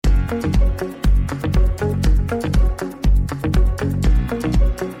Welcome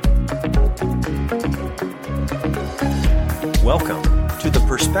to the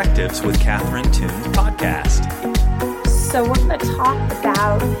Perspectives with Catherine Toon podcast. So we're going to talk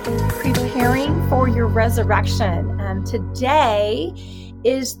about preparing for your resurrection. Today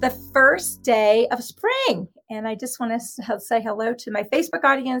is the first day of spring. And I just want to say hello to my Facebook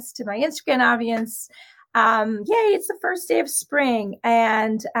audience, to my Instagram audience. Yay, it's the first day of spring.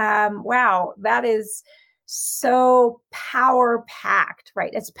 And wow, that is so power-packed,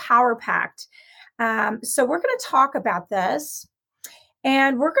 right? It's power-packed. So we're going to talk about this.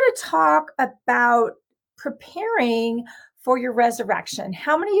 And we're going to talk about preparing for your resurrection.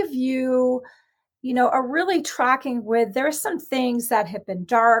 How many of you, are really tracking with, there are some things that have been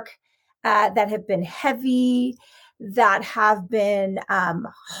dark, that have been heavy, that have been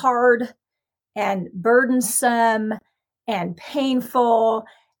hard and burdensome and painful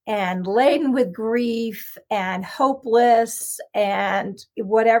and laden with grief and hopeless and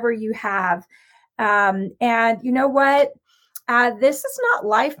whatever you have. And you know what? This is not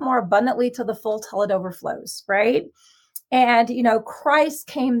life more abundantly to the full till it overflows, right? And, Christ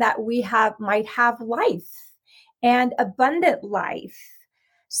came that we might have life and abundant life.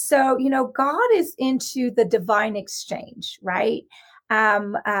 So, God is into the divine exchange, right?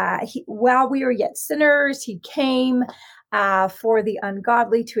 While we were yet sinners, he came for the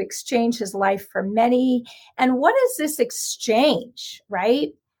ungodly to exchange his life for many. And what is this exchange, right?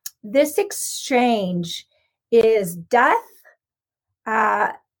 This exchange is death,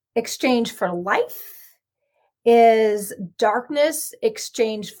 exchange for life, is darkness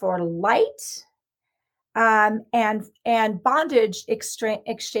exchange for light, and bondage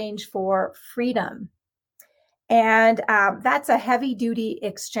exchange for freedom. And that's a heavy duty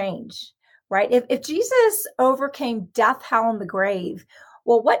exchange, right? If Jesus overcame death, hell, and the grave,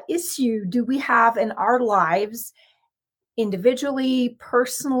 well, what issue do we have in our lives, individually,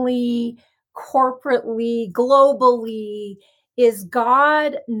 personally, corporately, globally? Is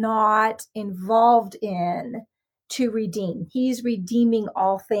God not involved in to redeem? He's redeeming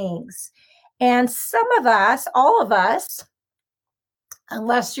all things. And some of us, all of us,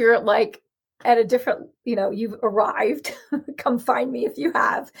 unless you're like at a different, you've arrived, come find me if you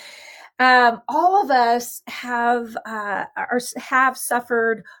have. All of us have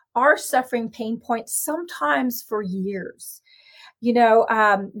suffered, are suffering pain points, sometimes for years. The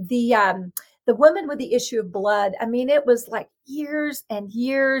woman with the issue of blood, it was like years and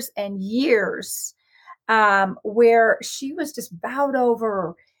years and years where she was just bowed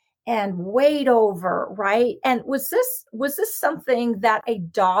over and weighed over, right? And was this something that a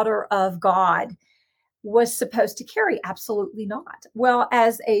daughter of God was supposed to carry? Absolutely not. Well,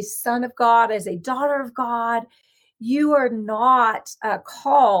 as a son of God, as a daughter of God, you are not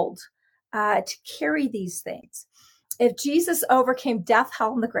called to carry these things. If Jesus overcame death,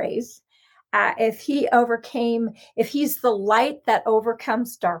 hell, and the grave, if he's the light that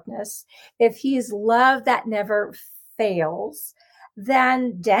overcomes darkness, if he's love that never fails,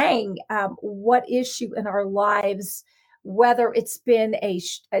 then dang, what issue in our lives, whether it's been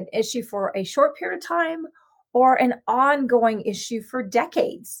an issue for a short period of time or an ongoing issue for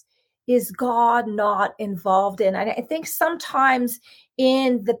decades, is God not involved in? And I think sometimes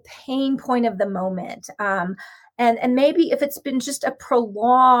in the pain point of the moment, and maybe if it's been just a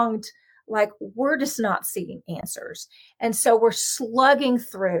prolonged, like we're just not seeing answers. And so we're slugging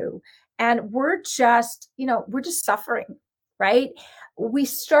through and we're just suffering, right? We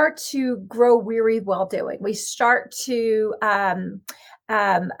start to grow weary while doing. We start to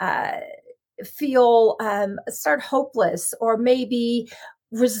start hopeless or maybe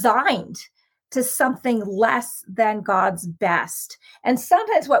resigned to something less than God's best. And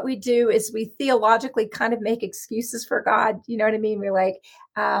sometimes what we do is we theologically kind of make excuses for God. You know what I mean? We're like,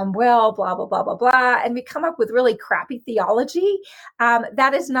 well, blah, blah, blah, blah, blah. And we come up with really crappy theology.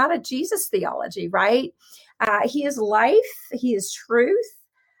 That is not a Jesus theology, right? He is life. He is truth.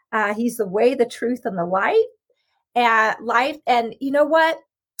 He's the way, the truth, and the light. Life. And you know what?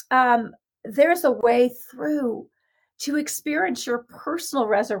 There's a way through to experience your personal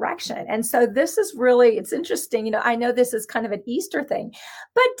resurrection. And so this is really, it's interesting. I know this is kind of an Easter thing,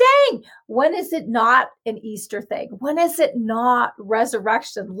 but dang, when is it not an Easter thing? When is it not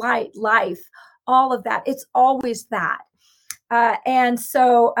resurrection, light, life, all of that? It's always that. And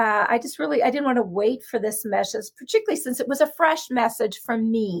so I didn't want to wait for this message, particularly since it was a fresh message from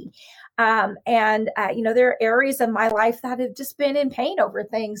me. There are areas of my life that have just been in pain over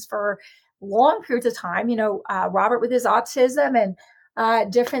things for long periods of time. Robert with his autism and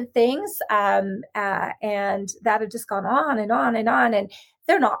different things, and that have just gone on and on and on. And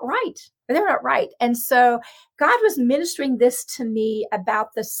they're not right. They're not right. And so God was ministering this to me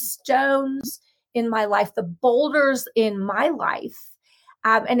about the stones in my life, the boulders in my life.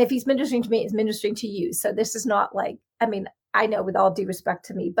 And if he's ministering to me, he's ministering to you. So this is not like, I mean, I know with all due respect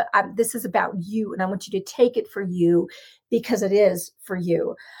to me, but this is about you. And I want you to take it for you because it is for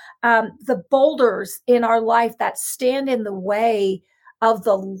you. The boulders in our life that stand in the way of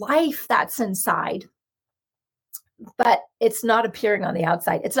the life that's inside, but it's not appearing on the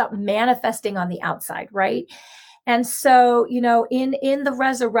outside. It's not manifesting on the outside, right? And so, in the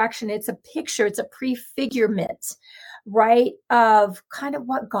resurrection, it's a picture, it's a prefigurement, right, of kind of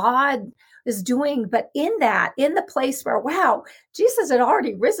what God is doing. But in the place where, wow, Jesus had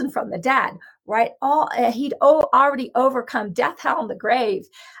already risen from the dead, right? He'd already overcome death, hell, and the grave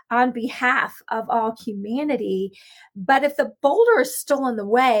on behalf of all humanity. But if the boulder is still in the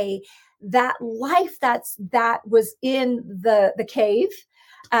way, that life that was in the cave,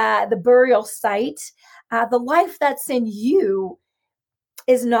 the burial site, the life that's in you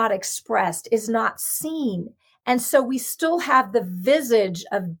is not expressed, is not seen. And so we still have the visage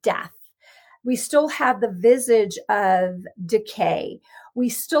of death. We still have the visage of decay. We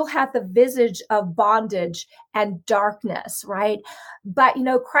still have the visage of bondage and darkness, right? But,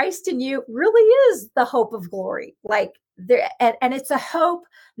 Christ in you really is the hope of glory. Like there, and it's a hope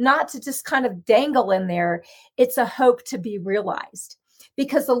not to just kind of dangle in there. It's a hope to be realized,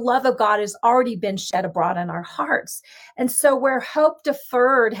 because the love of God has already been shed abroad in our hearts. And so where hope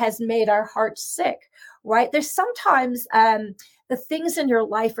deferred has made our hearts sick, right? There's sometimes the things in your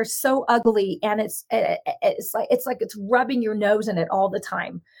life are so ugly, and it's like it's rubbing your nose in it all the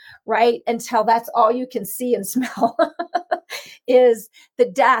time, right? Until that's all you can see and smell is the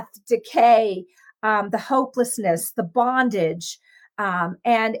death, decay, the hopelessness, the bondage.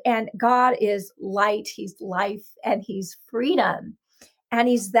 And God is light, he's life, and he's freedom. And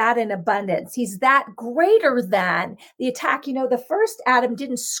he's that in abundance. He's that greater than the attack. The first Adam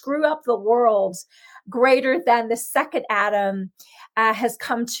didn't screw up the world greater than the second Adam has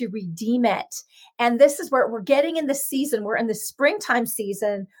come to redeem it. And this is where we're getting in the season. We're in the springtime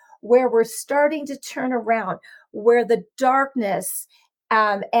season where we're starting to turn around, where the darkness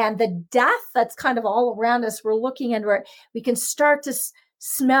and the death that's kind of all around us, we're looking and we can start to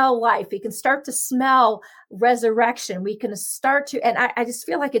smell life. We can start to smell resurrection. We can start to, and I just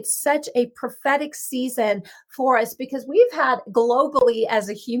feel like it's such a prophetic season for us, because we've had globally as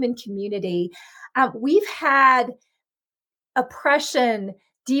a human community, we've had oppression,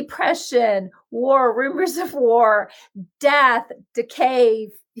 depression, war, rumors of war, death, decay,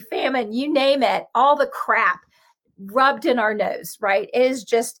 famine, you name it, all the crap rubbed in our nose, right? It is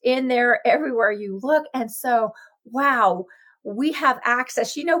just in there everywhere you look. And so, wow, we have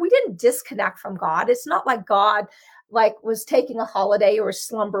access. We didn't disconnect from God. It's not like God was taking a holiday or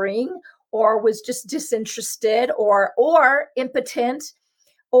slumbering or was just disinterested or impotent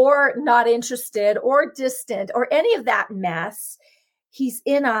or not interested or distant or any of that mess. He's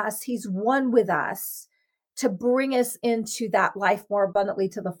in us. He's one with us to bring us into that life more abundantly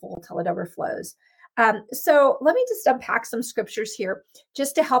to the full till it overflows. So let me just unpack some scriptures here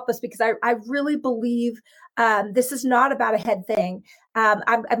just to help us, because I really believe this is not about a head thing.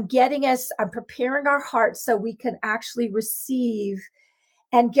 I'm getting us, I'm preparing our hearts so we can actually receive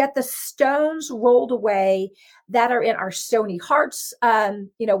and get the stones rolled away that are in our stony hearts,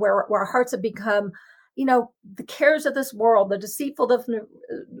 where our hearts have become, the cares of this world, the deceitful of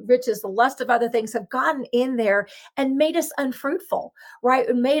riches, the lust of other things have gotten in there and made us unfruitful, right?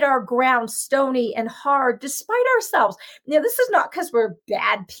 And made our ground stony and hard despite ourselves. This is not because we're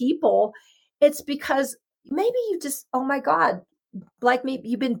bad people. It's because maybe you just, oh my God, like me,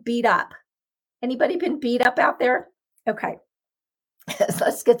 you've been beat up. Anybody been beat up out there? Okay.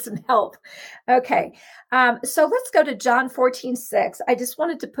 Let's get some help. Okay. So let's go to John 14:6. I just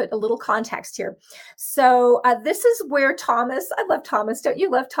wanted to put a little context here. So this is where Thomas, I love Thomas. Don't you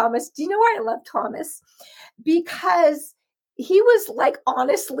love Thomas? Do you know why I love Thomas? Because he was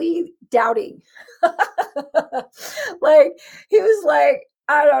honestly doubting. He was like,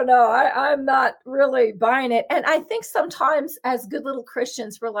 I don't know. I'm not really buying it. And I think sometimes as good little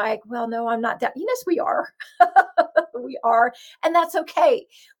Christians, we're like, well, no, I'm not doubting. Yes, we are. We are. And that's okay.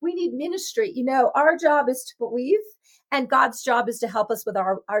 We need ministry. Our job is to believe, and God's job is to help us with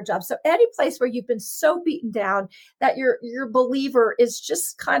our job. So any place where you've been so beaten down that your believer is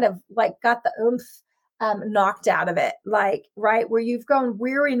just kind of got the oomph knocked out of it, right, where you've grown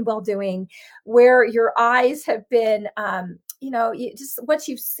weary in well-doing, where your eyes have been, just what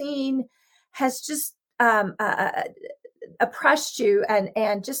you've seen has just oppressed you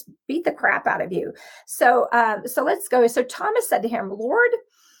and just beat the crap out of you. So let's go. So Thomas said to him, Lord,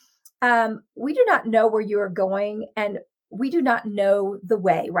 we do not know where you are going, and we do not know the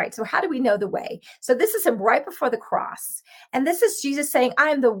way, right? So how do we know the way? So this is him right before the cross. And this is Jesus saying, I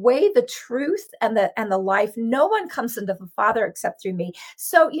am the way, the truth, and the life. No one comes into the Father except through me.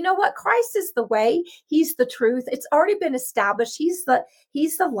 So you know what? Christ is the way. He's the truth. It's already been established. He's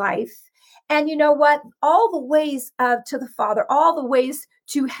the life. And you know what? All the ways to the Father, all the ways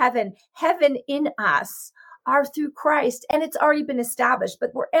to heaven in us are through Christ, and it's already been established.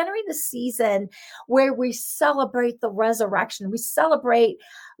 But we're entering the season where we celebrate the resurrection. We celebrate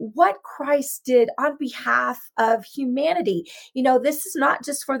what Christ did on behalf of humanity. You know, this is not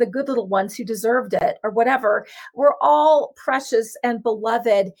just for the good little ones who deserved it or whatever. We're all precious and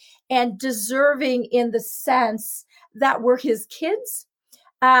beloved and deserving in the sense that we're his kids,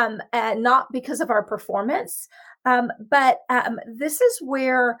 and not because of our performance. But this is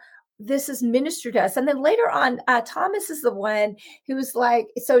where this is ministered to us. And then later on, Thomas is the one who was like,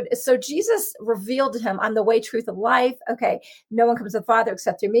 so Jesus revealed to him, I'm the way, truth, and life. Okay, no one comes to the Father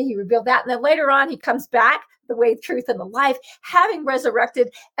except through me. He revealed that. And then later on, he comes back, the way, truth, and the life, having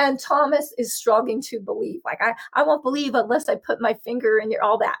resurrected. And Thomas is struggling to believe. Like, I won't believe unless I put my finger in your,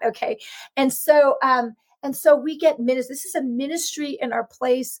 all that. Okay. And so we get ministry. This is a ministry in our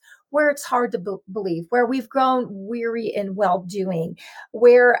place where it's hard to believe, where we've grown weary in well-doing,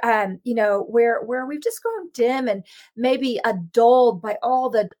 where where we've just grown dim and maybe dulled by all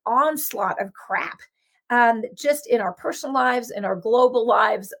the onslaught of crap, just in our personal lives, in our global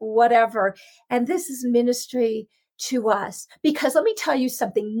lives, whatever. And this is ministry to us, because let me tell you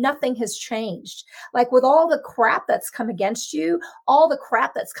something, nothing has changed. Like, with all the crap that's come against you, all the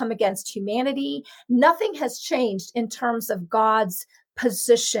crap that's come against humanity, nothing has changed in terms of God's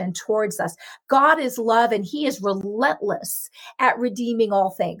position towards us. God is love, and he is relentless at redeeming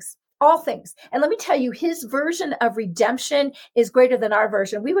all things. All things. And let me tell you, his version of redemption is greater than our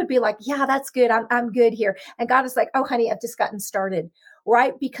version. We would be like, yeah, that's good. I'm good here. And God is like, oh, honey, I've just gotten started,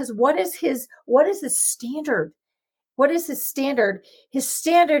 right? Because what is his standard? What is his standard? His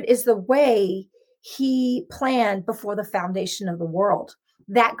standard is the way he planned before the foundation of the world.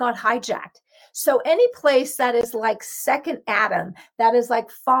 That got hijacked. So any place that is like second Adam, that is like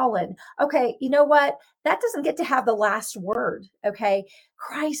fallen, okay, you know what? That doesn't get to have the last word, okay?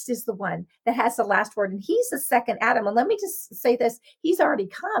 Christ is the one that has the last word, and he's the second Adam. And let me just say this, he's already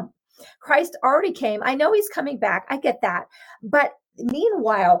come. Christ already came. I know he's coming back. I get that. But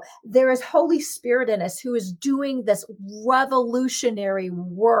meanwhile, there is Holy Spirit in us who is doing this revolutionary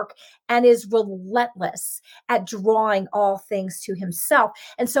work and is relentless at drawing all things to himself.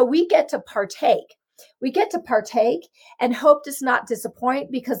 And so we get to partake. We get to partake, and hope does not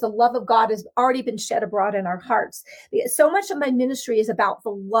disappoint, because the love of God has already been shed abroad in our hearts. So much of my ministry is about the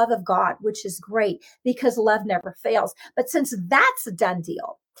love of God, which is great because love never fails. But since that's a done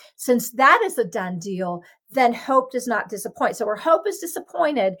deal, then hope does not disappoint. So where hope is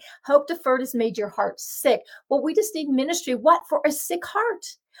disappointed, hope deferred has made your heart sick. Well, we just need ministry. What? For a sick heart.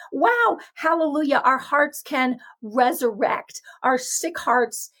 Wow. Hallelujah. Our hearts can resurrect. Our sick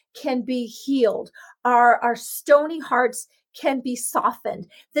hearts can be healed. Our stony hearts can be softened.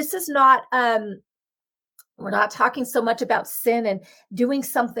 This is not, we're not talking so much about sin and doing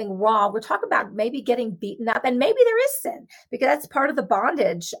something wrong. We're talking about maybe getting beaten up, and maybe there is sin because that's part of the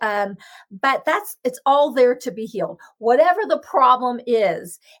bondage. But it's all there to be healed, whatever the problem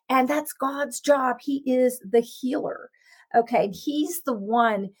is. And that's God's job. He is the healer. Okay. He's the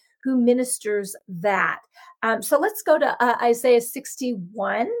one who ministers that. So let's go to Isaiah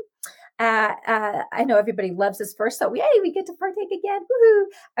 61. I know everybody loves this verse, so we get to partake again. Woohoo!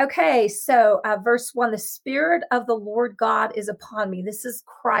 Okay, so verse 1, the Spirit of the Lord God is upon me. This is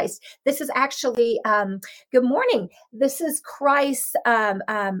Christ. This is actually, good morning. This is Christ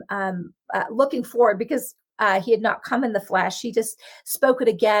looking forward, because he had not come in the flesh. He just spoke it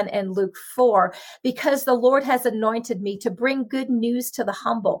again in Luke 4, because the Lord has anointed me to bring good news to the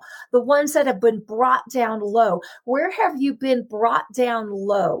humble, the ones that have been brought down low. Where have you been brought down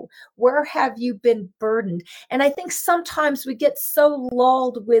low? Where have you been burdened? And I think sometimes we get so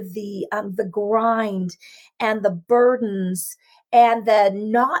lulled with the grind and the burdens and the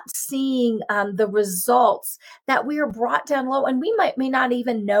not seeing the results, that we are brought down low, and we may not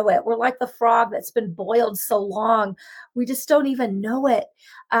even know it. We're like the frog that's been boiled so long, we just don't even know it.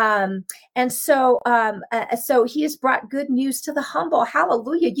 So he has brought good news to the humble.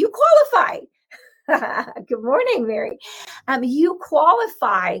 Hallelujah. You qualify. Good morning, Mary. You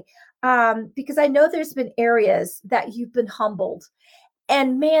qualify because I know there's been areas that you've been humbled.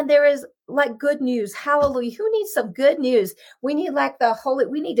 And man, there is like good news. Hallelujah. Who needs some good news? We need like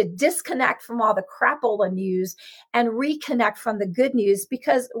we need to disconnect from all the crapola news and reconnect from the good news,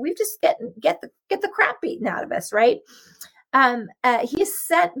 because we just get the crap beaten out of us, right? He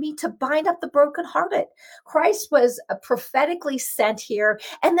sent me to bind up the brokenhearted. Christ was prophetically sent here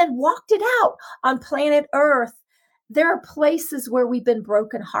and then walked it out on planet Earth. There are places where we've been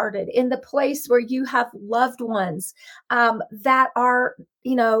brokenhearted, in the place where you have loved ones that are,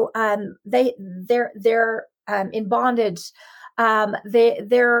 they're in bondage.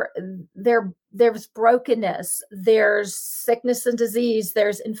 There's brokenness, there's sickness and disease,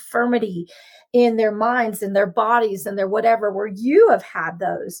 there's infirmity in their minds, in their bodies, and their whatever, where you have had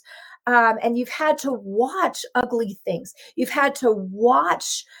those. And you've had to watch ugly things. You've had to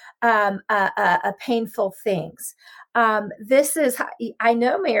watch painful things. This is, I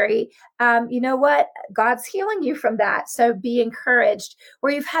know, Mary, you know what? God's healing you from that. So be encouraged.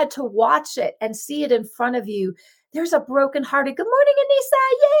 Where you've had to watch it and see it in front of you. There's a brokenhearted. Good morning, Anissa.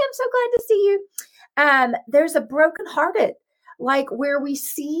 Yay, I'm so glad to see you. There's a brokenhearted, like where we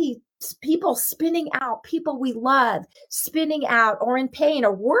see people spinning out, people we love spinning out, or in pain,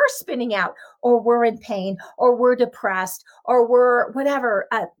 or we're spinning out, or we're in pain, or we're depressed, or we're whatever,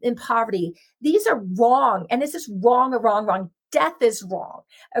 in poverty. These are wrong. And this is wrong. Death is wrong.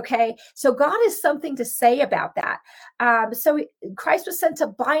 Okay. So God has something to say about that. So Christ was sent to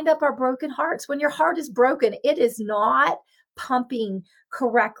bind up our broken hearts. When your heart is broken, it is not pumping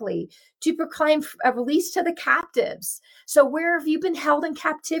correctly, to proclaim a release to the captives. So where have you been held in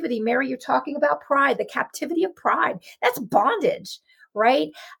captivity? Mary, you're talking about pride, the captivity of pride. That's bondage, right?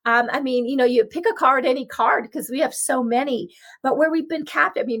 You pick a card, any card, because we have so many, but where we've been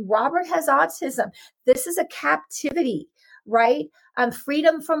captive. Robert has autism. This is a captivity, right?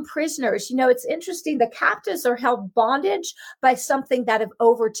 Freedom from prisoners. It's interesting. The captives are held bondage by something that have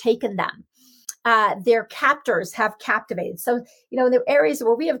overtaken them. Their captors have captivated. So, in the areas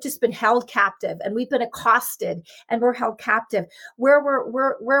where we have just been held captive and we've been accosted and we're held captive, where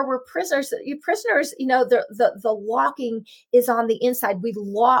we're prisoners, the locking is on the inside.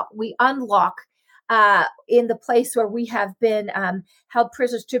 We unlock in the place where we have been held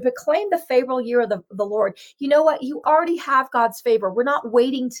prisoners, to proclaim the favorable year of the Lord. You know what? You already have God's favor. We're not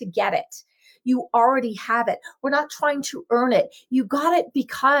waiting to get it. You already have it. We're not trying to earn it. You got it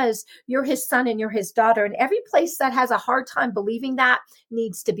because you're his son and you're his daughter. And every place that has a hard time believing that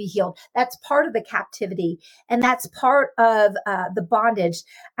needs to be healed. That's part of the captivity. And that's part of the bondage.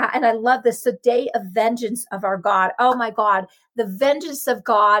 And I love this, the day of vengeance of our God. Oh my God, the vengeance of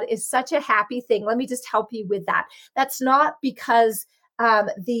God is such a happy thing. Let me just help you with that. That's not because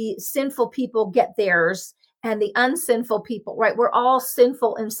the sinful people get theirs and the unsinful people, right? We're all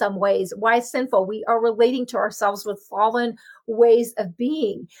sinful in some ways. Why sinful? We are relating to ourselves with fallen ways of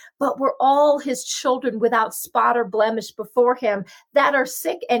being, but we're all his children without spot or blemish before him that are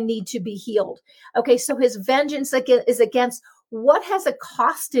sick and need to be healed. Okay, so his vengeance is against what has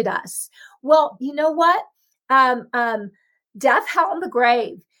accosted us. Well, you know what? Death, hell, and the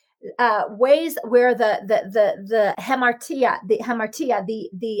grave. Ways where the hamartia,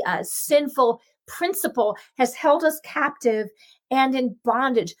 the sinful principle has held us captive and in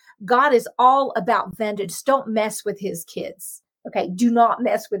bondage. God is all about vengeance. Don't mess with his kids. Okay. Do not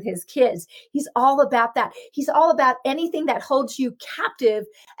mess with his kids. He's all about that. He's all about anything that holds you captive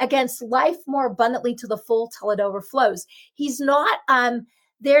against life more abundantly to the full till it overflows. He's not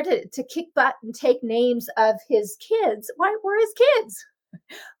there to kick butt and take names of his kids. Why? We're his kids.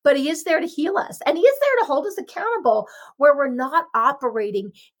 But he is there to heal us, and he is there to hold us accountable where we're not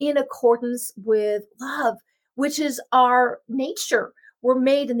operating in accordance with love, which is our nature. We're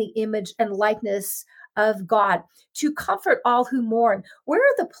made in the image and likeness of God, to comfort all who mourn. Where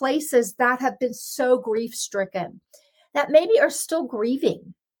are the places that have been so grief-stricken, that maybe are still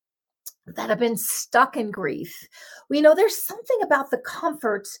grieving, that have been stuck in grief? There's something about the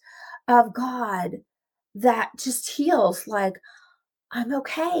comfort of God that just heals, like, I'm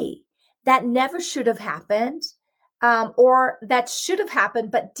okay. That never should have happened, or that should have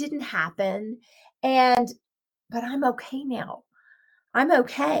happened but didn't happen. But I'm okay now. I'm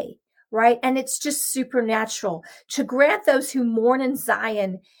okay, right? And it's just supernatural to grant those who mourn in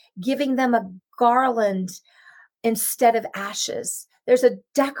Zion, giving them a garland instead of ashes. There's a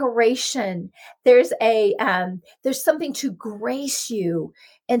decoration. There's something to grace you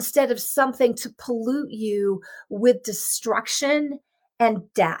instead of something to pollute you with destruction and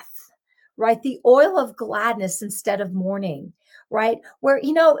death, right? The oil of gladness instead of mourning, right? Where,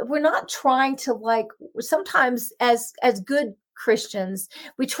 we're not trying to, sometimes as good Christians,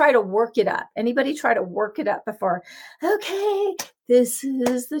 we try to work it up. Anybody try to work it up before? Okay, this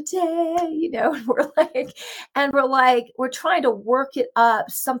is the day, and we're trying to work it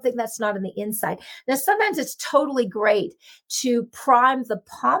up, something that's not in the inside. Now, sometimes it's totally great to prime the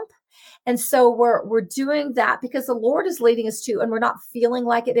pump. And so we're doing that because the Lord is leading us to, and we're not feeling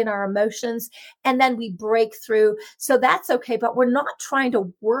like it in our emotions. And then we break through. So that's okay. But we're not trying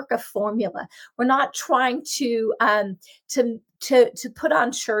to work a formula. We're not trying to put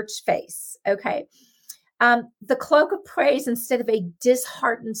on church face. Okay. The cloak of praise instead of a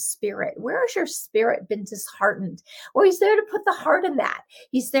disheartened spirit. Where has your spirit been disheartened? Well, he's there to put the heart in that.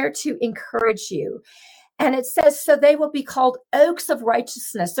 He's there to encourage you. And it says, so they will be called oaks of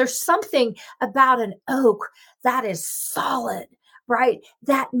righteousness. There's something about an oak that is solid, right?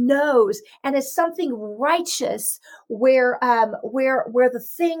 That knows, and is something righteous where the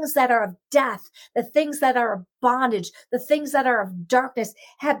things that are of death, the things that are of bondage, the things that are of darkness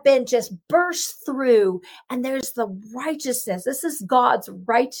have been just burst through. And there's the righteousness. This is God's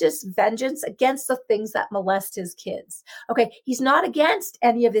righteous vengeance against the things that molest his kids. Okay. He's not against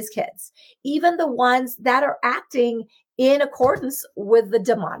any of his kids, even the ones that are acting in accordance with the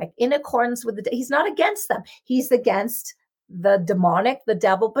demonic, he's not against them. He's against the demonic, the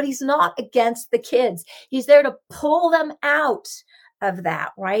devil, but he's not against the kids. He's there to pull them out of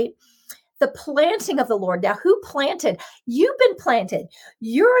that, right? The planting of the Lord. Now, who planted? You've been planted.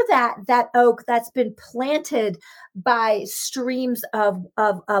 You're that oak that's been planted by streams of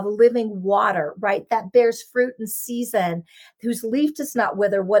living water, right? That bears fruit in season, whose leaf does not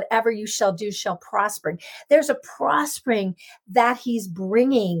wither. Whatever you shall do shall prosper. There's a prospering that he's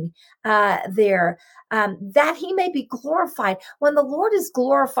bringing there, that he may be glorified. When the Lord is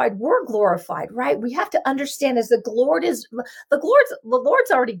glorified, we're glorified, right? We have to understand as the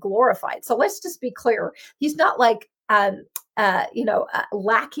Lord's already glorified. So let's just be clear. He's not like,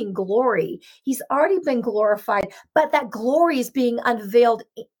 lacking glory. He's already been glorified, but that glory is being unveiled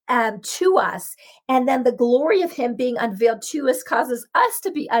to us. And then the glory of him being unveiled to us causes us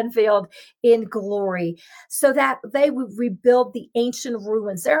to be unveiled in glory, so that they would rebuild the ancient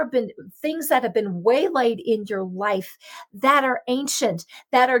ruins. There have been things that have been waylaid in your life that are ancient,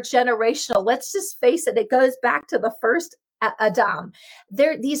 that are generational. Let's just face it. It goes back to the first Adam.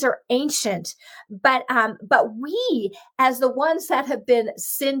 These are ancient, but we, as the ones that have been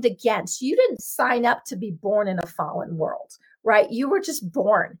sinned against, you didn't sign up to be born in a fallen world, right? You were just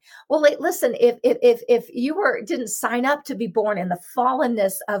born. Well, listen, if you didn't sign up to be born in the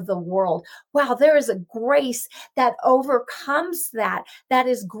fallenness of the world, wow, there is a grace that overcomes that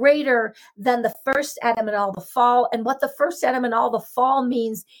is greater than the first Adam and all the fall. And what the first Adam and all the fall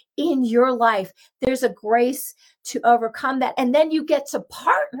means in your life, there's a grace to overcome that. And then you get to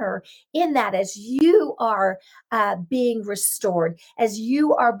partner in that as you are being restored, as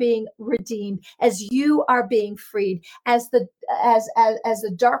you are being redeemed, as you are being freed, as the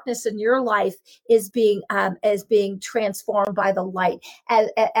darkness in your life is being transformed by the light,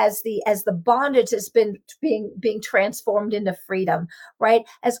 as the bondage has been being transformed into freedom, right?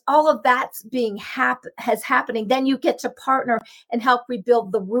 As all of that's happening, then you get to partner and help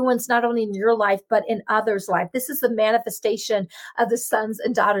rebuild the ruins, not only in your life, but in others' life. This is the manifestation of the sons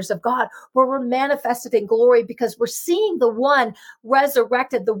and daughters of God, where we're manifested in glory because we're seeing the one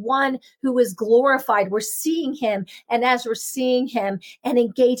resurrected, the one who is glorified. We're seeing him. And as we're seeing him and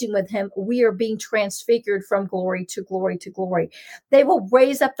engaging with him, we are being transfigured from glory to glory to glory. They will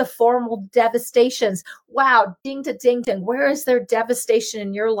raise up the formal devastations. Wow. Ding to ding ding. Where is there devastation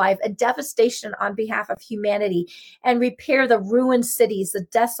in your life? A devastation on behalf of humanity, and repair the ruined cities, the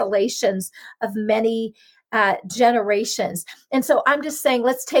desolations of many generations. And so I'm just saying,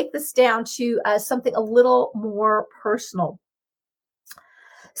 let's take this down to something a little more personal.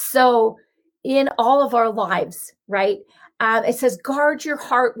 So in all of our lives, right? It says, guard your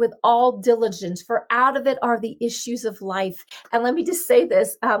heart with all diligence, for out of it are the issues of life. And let me just say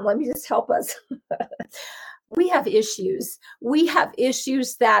this. Let me just help us. We have issues. We have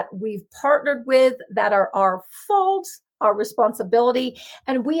issues that we've partnered with that are our fault, our responsibility.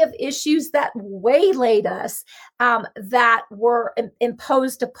 And we have issues that waylaid us, that were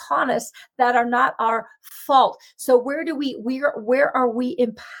imposed upon us that are not our fault. So where are we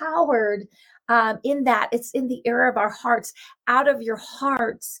empowered in that? It's in the area of our hearts. Out of your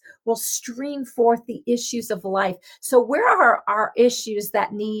hearts will stream forth the issues of life. So where are our issues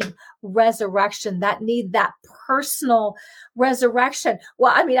that need resurrection, that need that personal resurrection?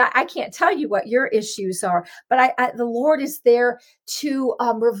 Well, I mean, I can't tell you what your issues are, but the Lord is there to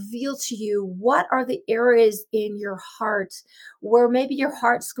reveal to you what are the areas in your heart where maybe your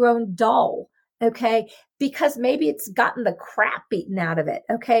heart's grown dull. Okay. because maybe it's gotten the crap beaten out of it.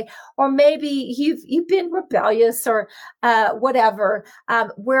 Okay. Or maybe you've been rebellious or whatever,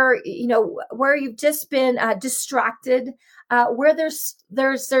 where you've just been distracted, where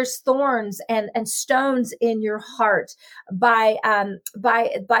there's thorns and stones in your heart by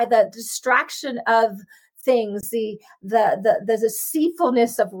the distraction of things, the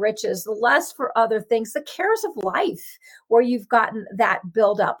deceitfulness of riches, the lust for other things, the cares of life, where you've gotten that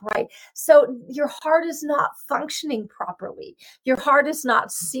build up, right? So your heart is not functioning properly. Your heart is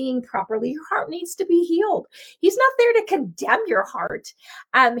not seeing properly. Your heart needs to be healed. He's not there to condemn your heart.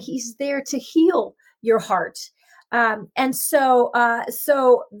 He's there to heal your heart. So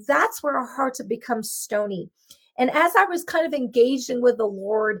that's where our hearts have become stony. And as I was kind of engaging with the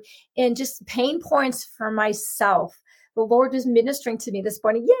Lord in just pain points for myself, the Lord was ministering to me this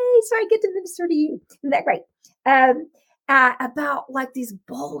morning. Yay, so I get to minister to you. Isn't that great? About like these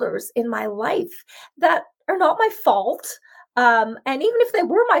boulders in my life that are not my fault. And even if they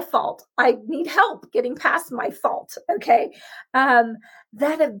were my fault, I need help getting past my fault. Okay. That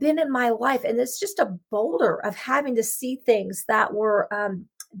have been in my life. And it's just a boulder of having to see things that were, and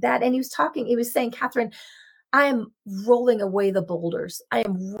he was saying, Catherine, I am rolling away the boulders. I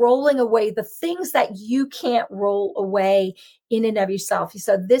am rolling away the things that you can't roll away in and of yourself.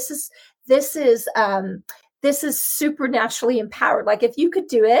 So this is supernaturally empowered. Like if you could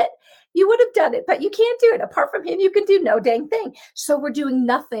do it, you would have done it, but you can't do it. Apart from him, you can do no dang thing. So we're doing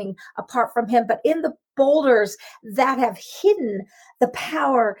nothing apart from him. But in the boulders that have hidden the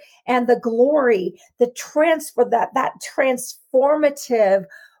power and the glory, that transformative,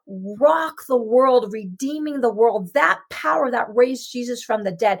 rock the world, redeeming the world, that power that raised Jesus from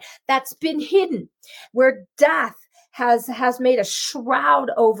the dead, that's been hidden, where death has made a shroud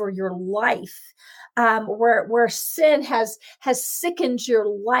over your life, where sin has sickened your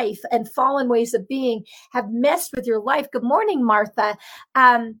life and fallen ways of being have messed with your life. Good morning, Martha.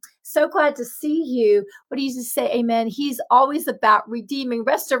 So glad to see you. What do you just say? Amen. He's always about redeeming,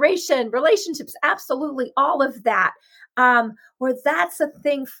 restoration, relationships, absolutely all of that. Where that's a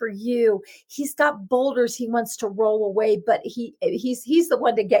thing for you. He's got boulders he wants to roll away, but he's the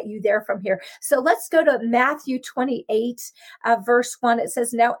one to get you there from here. So let's go to Matthew 28, verse 1. It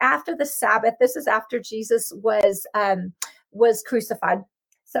says, now after the Sabbath, this is after Jesus was crucified.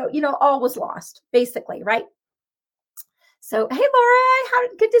 So, all was lost, basically, right? So, hey, Laura,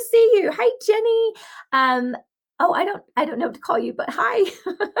 good to see you. Hi, Jenny. Oh, I don't know what to call you, but hi.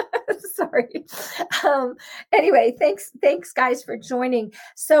 Sorry. Anyway, thanks guys for joining.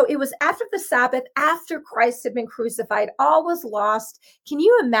 So it was after the Sabbath, after Christ had been crucified, all was lost. Can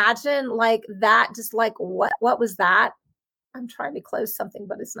you imagine like that? Just like what was that? I'm trying to close something,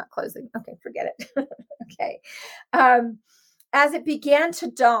 but it's not closing. Okay, forget it. Okay. As it began to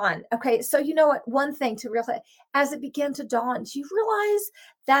dawn. Okay, so you know what? One thing to realize, as it began to dawn, do you realize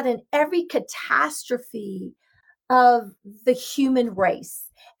that in every catastrophe of the human race,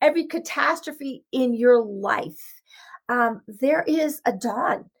 every catastrophe in your life, there is a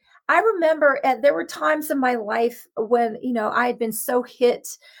dawn. I remember there were times in my life when, I had been so hit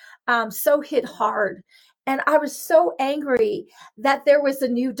hard. And I was so angry that there was a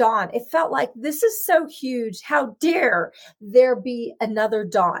new dawn. It felt like this is so huge. How dare there be another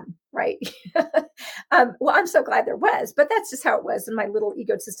dawn, right? Well, I'm so glad there was, but that's just how it was in my little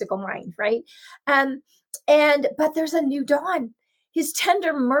egotistical mind, right? But there's a new dawn. His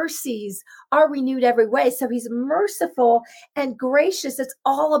tender mercies are renewed every way. So he's merciful and gracious. It's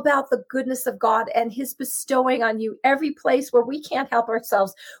all about the goodness of God and his bestowing on you every place where we can't help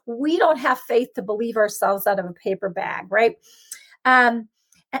ourselves. We don't have faith to believe ourselves out of a paper bag, right?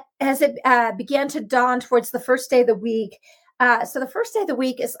 As it began to dawn towards the first day of the week. So the first day of the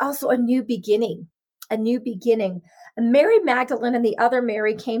week is also a new beginning, And Mary Magdalene and the other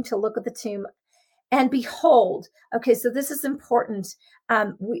Mary came to look at the tomb. And behold, okay, so this is important.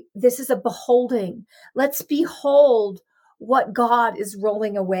 This is a beholding. Let's behold what God is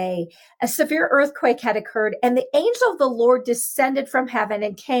rolling away. A severe earthquake had occurred, and the angel of the Lord descended from heaven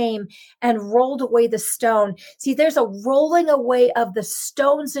and came and rolled away the stone. See, there's a rolling away of the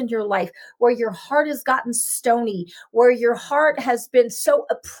stones in your life where your heart has gotten stony, where your heart has been so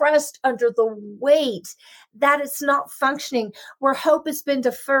oppressed under the weight that it's not functioning, where hope has been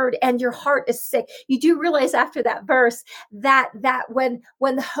deferred and your heart is sick. You do realize after that verse that when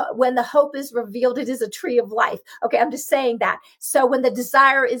the hope is revealed, it is a tree of life. Okay, I'm just saying that. So when the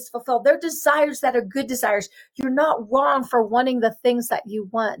desire is fulfilled, they're desires that are good desires. You're not wrong for wanting the things that you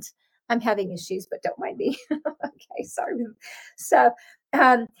want. I'm having issues, but don't mind me. Okay, sorry. So,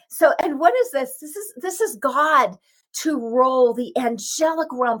 and what is this? This is God to roll the angelic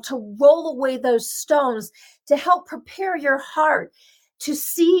realm, to roll away those stones, to help prepare your heart to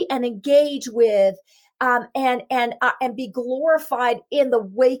see and engage with and be glorified in the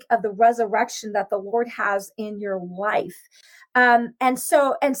wake of the resurrection that the Lord has in your life. And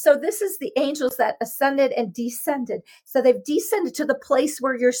so this is the angels that ascended and descended. So they've descended to the place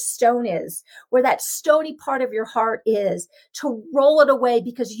where your stone is, where that stony part of your heart is, to roll it away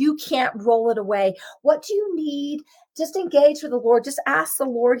because you can't roll it away. What do you need? Just engage with the Lord. Just ask the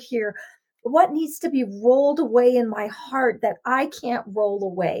Lord here, what needs to be rolled away in my heart that I can't roll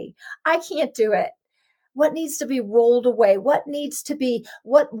away? I can't do it. What needs to be rolled away? What needs to be,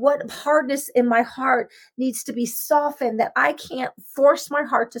 what hardness in my heart needs to be softened that I can't force my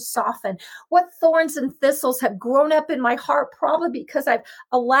heart to soften? What thorns and thistles have grown up in my heart, probably because I've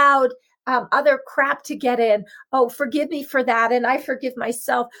allowed other crap to get in. Oh, forgive me for that. And I forgive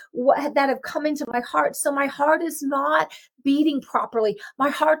myself that have come into my heart. So my heart is not beating properly. My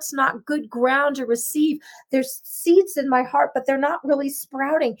heart's not good ground to receive. There's seeds in my heart, but they're not really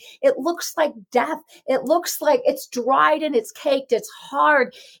sprouting. It looks like death. It looks like it's dried and it's caked. It's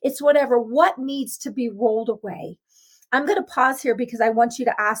hard. It's whatever. What needs to be rolled away? I'm going to pause here because I want you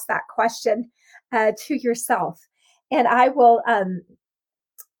to ask that question to yourself. And I will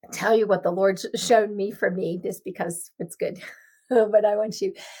tell you what the Lord showed me for me, just because it's good. But I want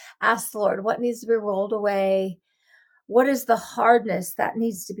you to ask the Lord, what needs to be rolled away? What is the hardness that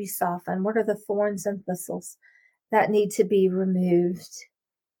needs to be softened? What are the thorns and thistles that need to be removed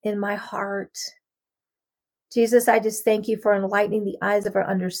in my heart? Jesus, I just thank you for enlightening the eyes of our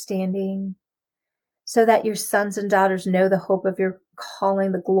understanding, so that your sons and daughters know the hope of your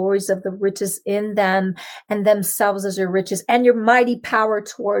calling, the glories of the riches in them and themselves as your riches and your mighty power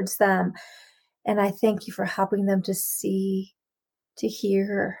towards them. And I thank you for helping them to see, to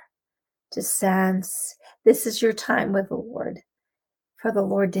hear, to sense. This is your time with the Lord, for the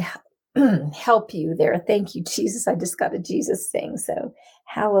Lord to help you there. Thank you, Jesus. I just got a Jesus thing. So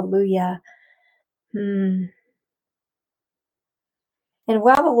hallelujah. And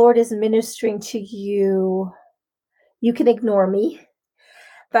while the Lord is ministering to you, you can ignore me.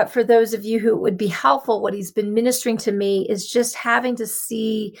 But for those of you who it would be helpful, what he's been ministering to me is just having to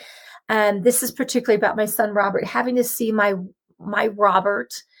see, this is particularly about my son, Robert, having to see my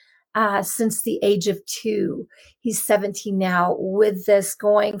Robert since the age of 2. He's 17 now, with this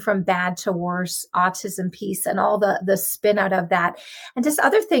going from bad to worse, autism piece and all the spin out of that, and just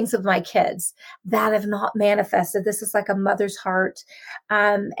other things with my kids that have not manifested. This is like a mother's heart.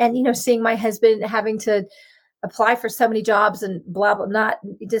 And, seeing my husband having to apply for so many jobs and blah, blah, not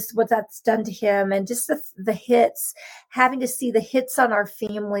just what that's done to him, and just the hits, having to see the hits on our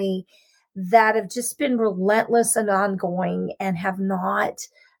family that have just been relentless and ongoing and have not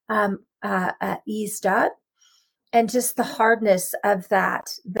eased up. And just the hardness of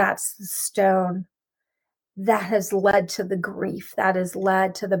that's the stone that has led to the grief, that has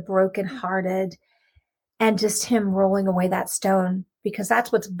led to the brokenhearted, and just him rolling away that stone, because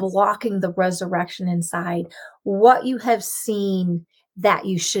that's what's blocking the resurrection inside. What you have seen that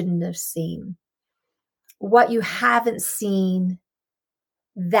you shouldn't have seen. What you haven't seen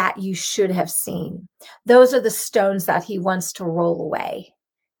that you should have seen. Those are the stones that he wants to roll away.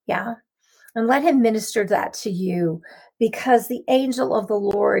 Yeah. And let him minister that to you, because the angel of the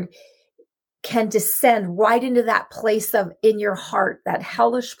Lord can descend right into that place in your heart, that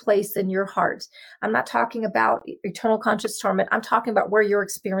hellish place in your heart. I'm not talking about eternal conscious torment. I'm talking about where you're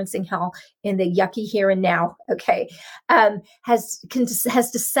experiencing hell in the yucky here and now. Okay. Has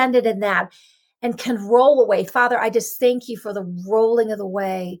descended in that and can roll away. Father, I just thank you for the rolling of the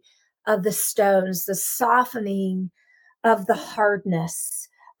way of the stones, the softening of the hardness,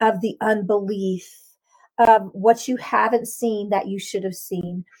 of the unbelief, of what you haven't seen that you should have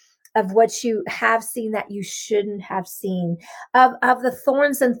seen, of what you have seen that you shouldn't have seen, of the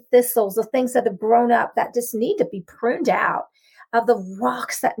thorns and thistles, the things that have grown up that just need to be pruned out, of the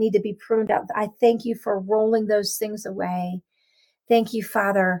rocks that need to be pruned out. I thank you for rolling those things away. Thank you,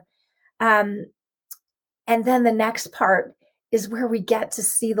 Father. And then the next part is where we get to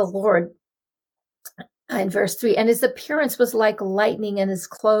see the Lord. In verse 3, and his appearance was like lightning, and his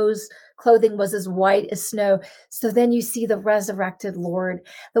clothing was as white as snow. So then you see the resurrected Lord,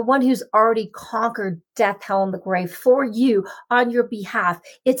 the one who's already conquered death, hell, and the grave for you on your behalf.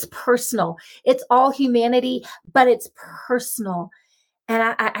 It's personal. It's all humanity, but it's personal.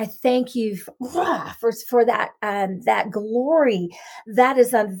 And I thank you for that that glory that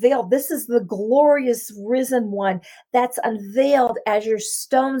is unveiled. This is the glorious risen one that's unveiled as your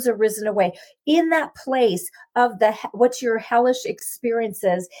stones are risen away. In that place of what your hellish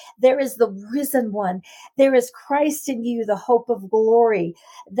experiences, there is the risen one. There is Christ in you, the hope of glory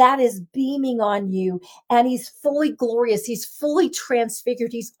that is beaming on you, and he's fully glorious. He's fully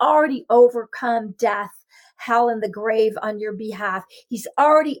transfigured. He's already overcome death, hell, and the grave on your behalf. He's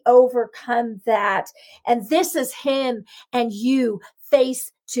already overcome that. And this is him and you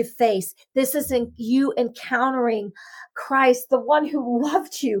face to face. This is you encountering Christ, the one who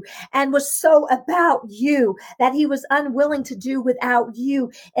loved you and was so about you that he was unwilling to do without you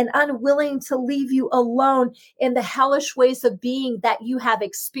and unwilling to leave you alone in the hellish ways of being that you have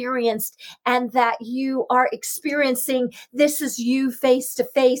experienced and that you are experiencing. This is you face to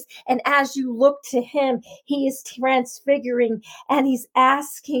face. And as you look to him, he is transfiguring and he's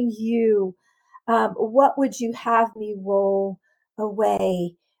asking you, what would you have me roll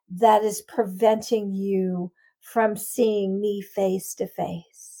away that is preventing you from seeing me face to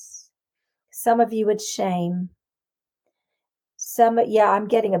face? Some of you would shame. I'm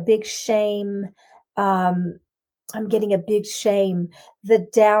getting a big shame. I'm getting a big shame. The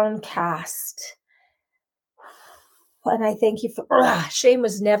downcast. And I thank you for shame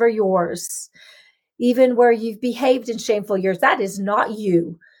was never yours. Even where you've behaved in shameful years, that is not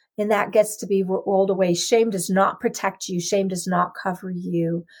you. And that gets to be rolled away. Shame does not protect you. Shame does not cover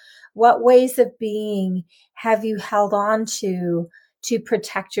you. What ways of being have you held on to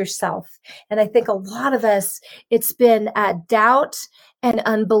protect yourself? And I think a lot of us, it's been doubt and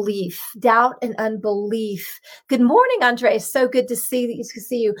unbelief. Doubt and unbelief. Good morning, Andre. So good to see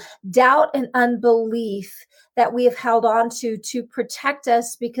you. Doubt and unbelief that we have held on to protect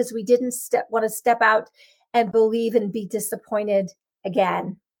us because we didn't want to step out and believe and be disappointed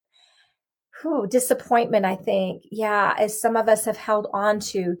again. Disappointment, I think. Yeah, as some of us have held on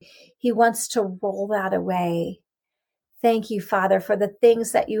to, he wants to roll that away. Thank you, Father, for the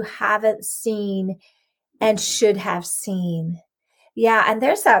things that you haven't seen and should have seen. Yeah, and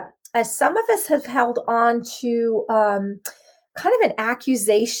there's some of us have held on to kind of an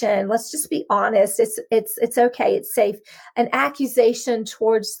accusation. Let's just be honest. It's okay. It's safe. An accusation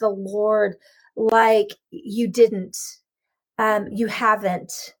towards the Lord, like you didn't, you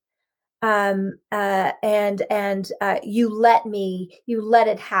haven't. You let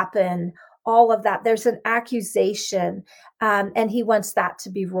it happen, all of that. There's an accusation, and he wants that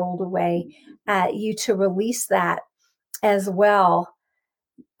to be rolled away, you to release that as well.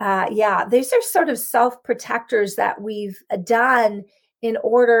 These are sort of self-protectors that we've done in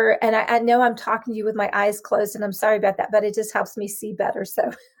order, and I know I'm talking to you with my eyes closed, and I'm sorry about that, but it just helps me see better. So,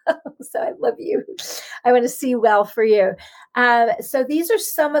 so I love you. I want to see well for you. So these are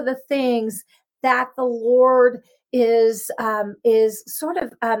some of the things that the Lord is sort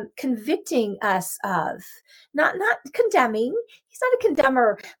of convicting us of, not condemning. He's not a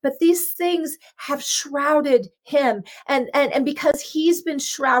condemner, but these things have shrouded him, and because he's been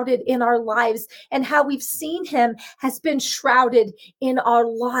shrouded in our lives, and how we've seen him has been shrouded in our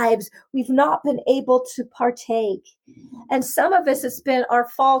lives, we've not been able to partake. And some of us, it's been our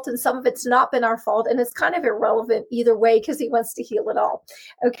fault, and some of it's not been our fault, and it's kind of irrelevant either way because he wants to heal it all.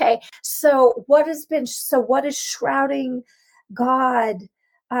 Okay, so what is shrouding God?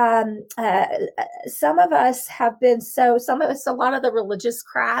 Some of us, a lot of the religious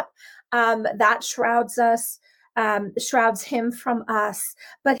crap that shrouds us, shrouds him from us,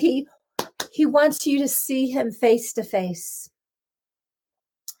 but he wants you to see him face to face.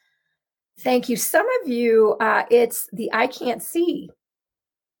 Thank you. Some of you, it's the I can't see.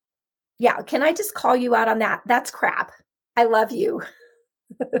 Yeah, can I just call you out on that? That's crap. I love you.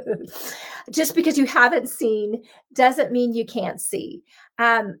 Just because you haven't seen doesn't mean you can't see.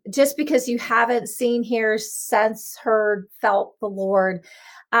 Just because you haven't seen, hear, sense, heard, felt the Lord,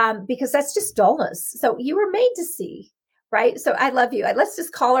 because that's just dullness. So you were made to see, right? So I love you. Let's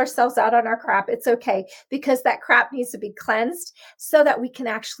just call ourselves out on our crap. It's okay, because that crap needs to be cleansed so that we can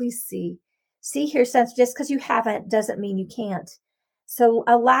actually see, hear, sense. Just because you haven't doesn't mean you can't. So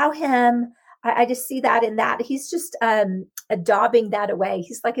allow him. I just see that in that. He's just daubing that away.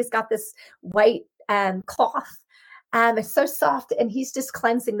 He's got this white cloth. It's so soft, and he's just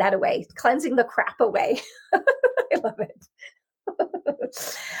cleansing that away, cleansing the crap away. I love it.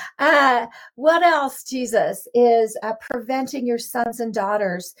 What else, Jesus, is preventing your sons and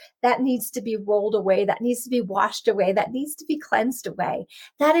daughters? That needs to be rolled away. That needs to be washed away. That needs to be cleansed away.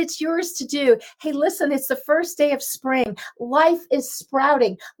 That it's yours to do. Hey, listen, it's the first day of spring. Life is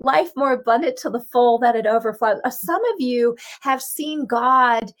sprouting. Life more abundant to the full that it overflows. Some of you have seen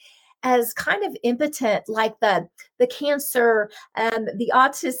God as kind of impotent, like the cancer, the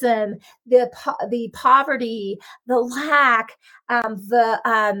autism, the poverty, the lack,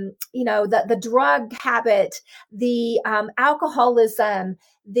 the drug habit, the alcoholism,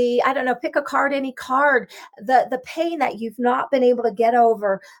 the, I don't know, pick a card, any card, the pain that you've not been able to get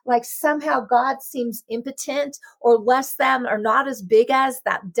over. Like somehow God seems impotent or less than or not as big as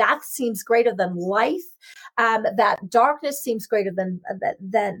that. Death seems greater than life. That darkness seems greater than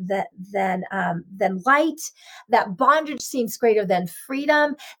light. That bondage seems greater than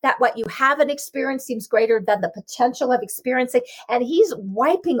freedom. That what you haven't experienced seems greater than the potential of experiencing. And he's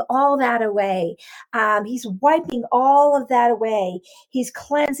wiping all that away. He's wiping all of that away. He's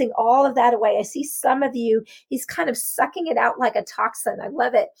cleansing all of that away. I see some of you, he's kind of sucking it out like a toxin. I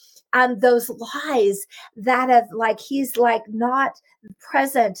love it. Those lies that have he's not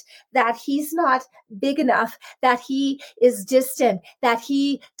present, that he's not big enough, that he is distant, that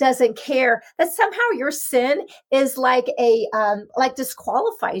he doesn't care, that somehow your sin is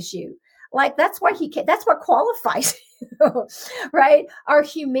disqualifies you. Like that's why that's what qualifies you, right? Our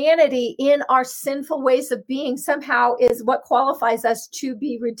humanity in our sinful ways of being somehow is what qualifies us to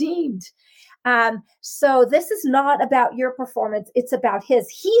be redeemed. So this is not about your performance. It's about his.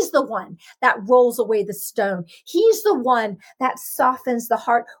 He's the one that rolls away the stone. He's the one that softens the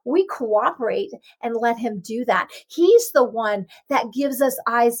heart. We cooperate and let him do that. He's the one that gives us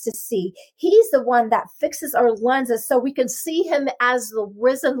eyes to see. He's the one that fixes our lenses so we can see him as the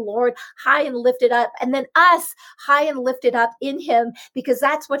risen Lord, high and lifted up, and then us high and lifted up in him, because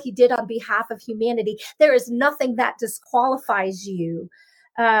that's what he did on behalf of humanity. There is nothing that disqualifies you.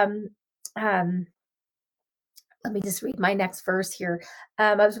 Let me just read my next verse here.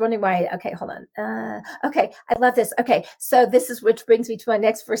 I was wondering why. Okay, hold on. Okay, I love this. Okay, so this is which brings me to my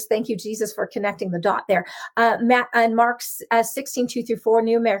next verse. Thank you, Jesus, for connecting the dot there. And Mark 16, 2-4,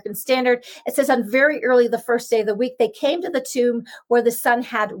 New American Standard. It says, on very early the first day of the week, they came to the tomb where the sun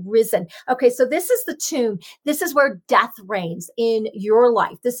had risen. Okay, so this is the tomb. This is where death reigns in your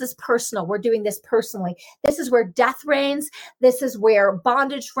life. This is personal. We're doing this personally. This is where death reigns. This is where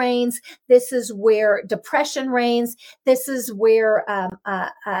bondage reigns. This is where depression reigns. This is where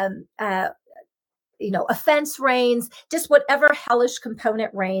offense reigns, just whatever hellish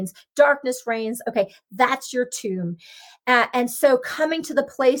component reigns, darkness reigns. Okay, that's your tomb. And so coming to the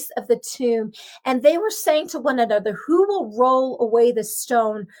place of the tomb, and they were saying to one another, who will roll away the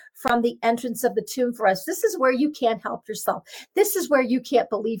stone from the entrance of the tomb for us? This is where you can't help yourself. This is where you can't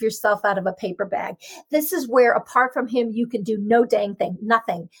believe yourself out of a paper bag. This is where apart from him, you can do no dang thing,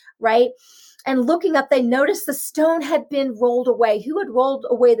 nothing, right? And looking up, they noticed the stone had been rolled away. Who had rolled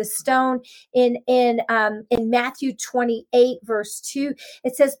away the stone? In Matthew 28, verse 2,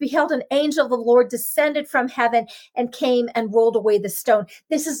 it says, beheld an angel of the Lord descended from heaven and came and rolled away the stone.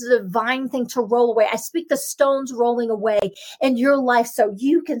 This is a divine thing to roll away. I speak the stones rolling away in your life so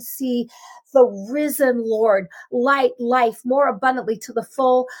you can see the risen Lord, light, life more abundantly to the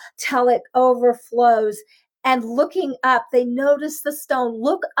full till it overflows. And looking up, they noticed the stone.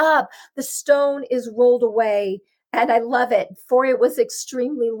 Look up, the stone is rolled away. And I love it, for it was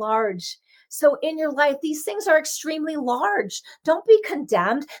extremely large. So in your life, these things are extremely large. Don't be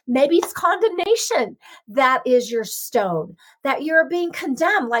condemned. Maybe it's condemnation that is your stone, that you're being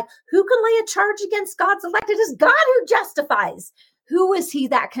condemned. Like, who can lay a charge against God's elected? It is God who justifies. Who is he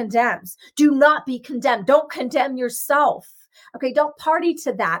that condemns? Do not be condemned. Don't condemn yourself. Okay, don't party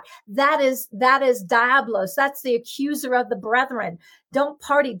to that. That is diablos. That's the accuser of the brethren. Don't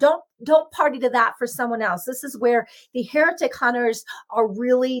party. Don't party to that for someone else. This is where the heretic hunters are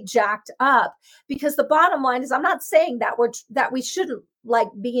really jacked up, because the bottom line is, I'm not saying that we shouldn't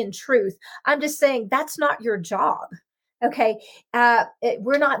be in truth. I'm just saying that's not your job. Okay,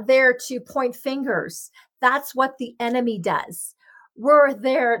 we're not there to point fingers. That's what the enemy does. We're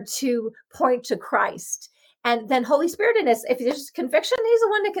there to point to Christ. And then Holy Spirit in us, if there's conviction, he's the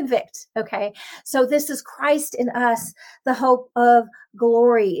one to convict. Okay. So this is Christ in us, the hope of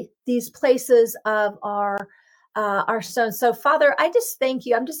glory, these places of our stones. So Father, I just thank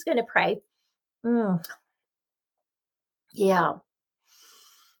you. I'm just going to pray. Yeah.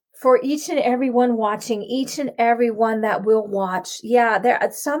 For each and every one watching, each and every one that will watch. Yeah. There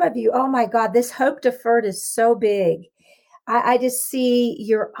are some of you. Oh my God, this hope deferred is so big. I just see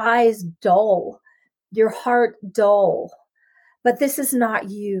your eyes dull, your heart dull, But this is not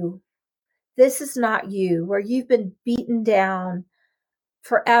you. This is not you, where you've been beaten down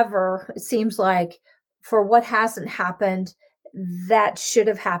forever, it seems like, for what hasn't happened that should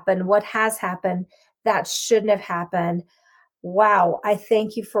have happened, what has happened that shouldn't have happened. Wow, I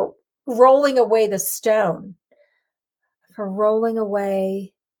thank you for rolling away the stone, for rolling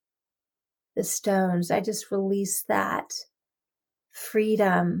away the stones. I just release that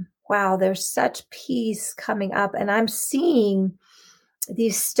freedom. Wow, there's such peace coming up, and I'm seeing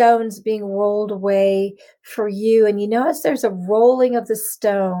these stones being rolled away for you. And you notice there's a rolling of the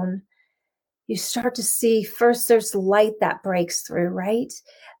stone. You start to see first there's light that breaks through, right?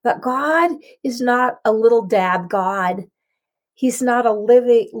 But God is not a little dab God. He's not a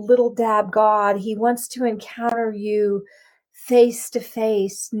living little dab God. He wants to encounter you face to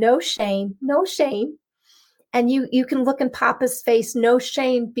face. No shame, no shame. And you can look in Papa's face, no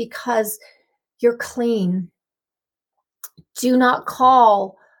shame, because you're clean. Do not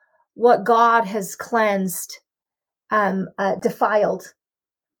call what God has cleansed defiled,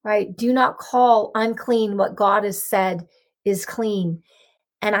 right? Do not call unclean what God has said is clean.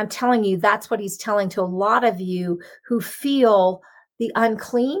 And I'm telling you, that's what he's telling to a lot of you who feel the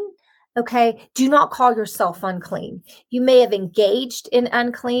unclean. Okay. Do not call yourself unclean. You may have engaged in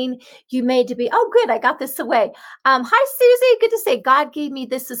unclean. You may to be, oh, good. I got this away. Hi, Susie. Good to say God gave me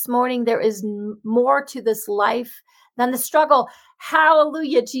this morning. There is more to this life than the struggle.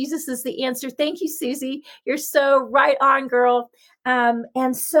 Hallelujah. Jesus is the answer. Thank you, Susie. You're so right on, girl.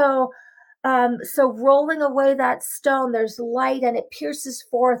 So rolling away that stone, there's light and it pierces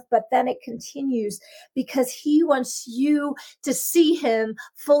forth, but then it continues because he wants you to see him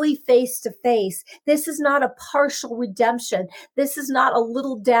fully face to face. This is not a partial redemption. This is not a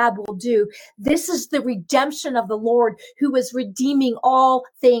little dab will do. This is the redemption of the Lord who is redeeming all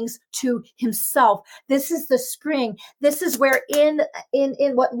things to himself. This is the spring. This is where in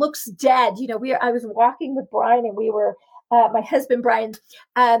what looks dead, I was walking with Brian and we were my husband Brian,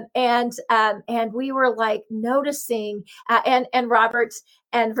 and we were like noticing, and Robert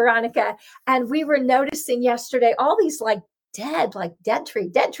and Veronica, and we were noticing yesterday all these like dead tree,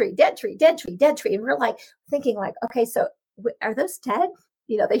 and we're like thinking like, okay, so are those dead?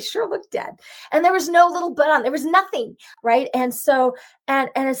 They sure look dead. And there was no little bud on, there was nothing, right? And so, and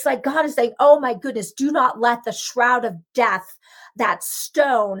it's like God is saying, oh my goodness, do not let the shroud of death, that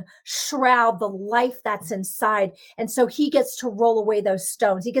stone, shroud the life that's inside. And so he gets to roll away those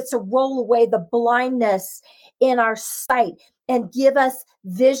stones. He gets to roll away the blindness in our sight and give us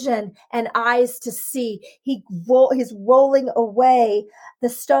vision and eyes to see. He's rolling away the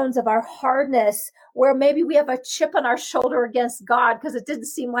stones of our hardness, where maybe we have a chip on our shoulder against God because it didn't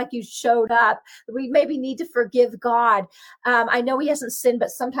seem like you showed up. We maybe need to forgive God. I know he hasn't sinned, but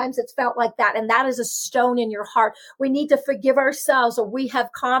sometimes it's felt like that. And that is a stone in your heart. We need to forgive ourselves, or we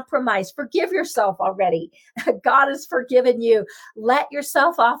have compromised. Forgive yourself already. God has forgiven you. Let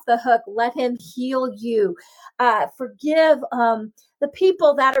yourself off the hook. Let him heal you. Forgive the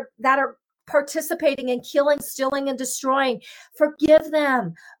people that are participating in killing, stealing, and destroying. Forgive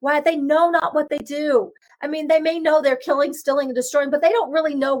them. Why? They know not what they do. I mean, they may know they're killing, stealing, and destroying, but they don't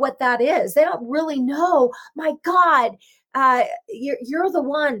really know what that is. They don't really know. My God, you're the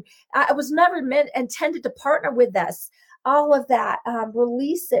one. I was never intended to partner with this. All of that,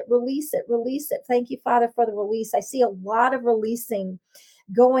 release it. Thank you, Father, for the release. I see a lot of releasing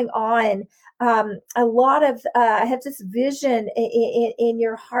going on. A lot of, I have this vision in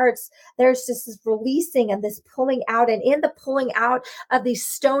your hearts. There's just this releasing and this pulling out, and in the pulling out of these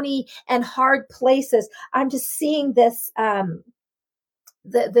stony and hard places, I'm just seeing this,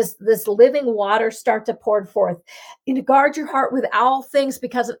 this living water start to pour forth. Guard your heart with all things,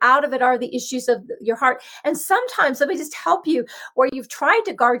 because out of it are the issues of your heart. And sometimes, let me just help you, where you've tried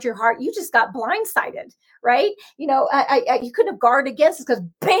to guard your heart, you just got blindsided, right? You couldn't have guarded against it because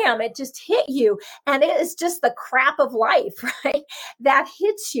bam, it just hit you. And it is just the crap of life, right? That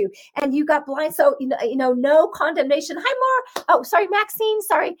hits you and you got blind. So, no condemnation. Hi, Mar. Oh, sorry, Maxine.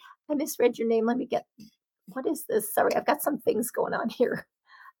 Sorry. I misread your name. Let me get, what is this? Sorry, I've got some things going on here.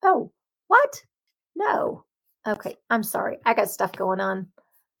 Oh, what? No. Okay, I'm sorry. I got stuff going on.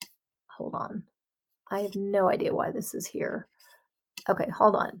 Hold on. I have no idea why this is here. Okay,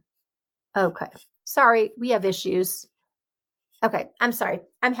 hold on. Okay. Sorry, we have issues. Okay, I'm sorry.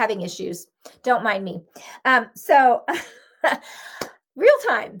 I'm having issues. Don't mind me. So real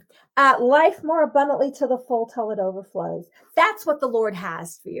time. Life more abundantly to the full till it overflows. That's what the Lord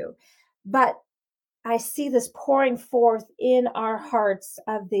has for you. But I see this pouring forth in our hearts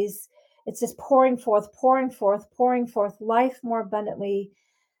of these. It's just pouring forth, life more abundantly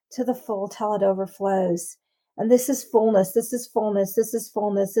to the full till it overflows. And this is fullness. This is fullness. This is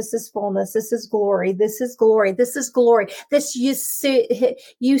fullness. This is fullness. This is glory. This is glory. This is glory. This you see,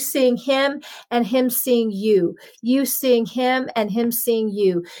 you seeing him and him seeing you. You seeing him and him seeing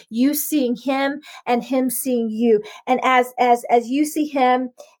you. You seeing him and him seeing you. And as you see him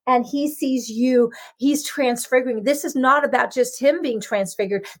and he sees you, he's transfiguring. This is not about just him being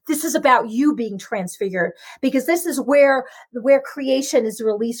transfigured. This is about you being transfigured, because this is where creation is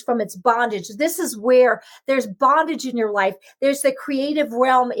released from its bondage. This is where there's bondage in your life. There's the creative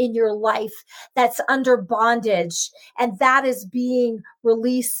realm in your life that's under bondage, and that is being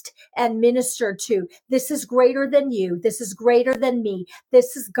released and ministered to. This is greater than you. This is greater than me.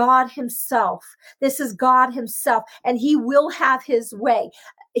 This is God himself. This is God himself, and he will have his way.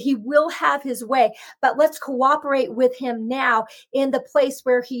 He will have his way, but let's cooperate with him now in the place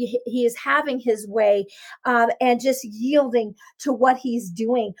where he is having his way, and just yielding to what he's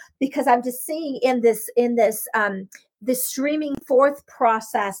doing. Because I'm just seeing in this streaming forth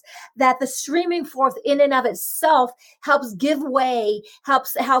process, that the streaming forth in and of itself helps give way,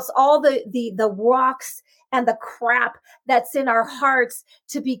 helps all the rocks and the crap that's in our hearts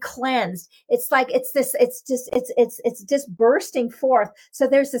to be cleansed. It's like it's just bursting forth. So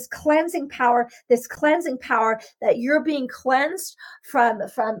there's this cleansing power that you're being cleansed from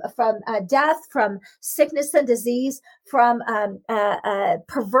death, from sickness and disease, from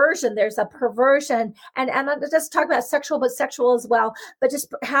perversion. There's a perversion, and I'm not just talking about sexual, but sexual as well. But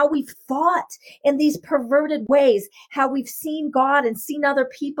just how we've thought in these perverted ways, how we've seen God and seen other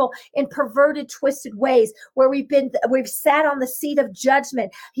people in perverted, twisted ways, where we've sat on the seat of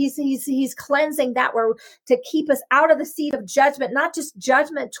judgment. He's cleansing that, where to keep us out of the seat of judgment, not just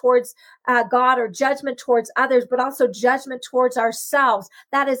judgment towards God or judgment towards others, but also judgment towards ourselves.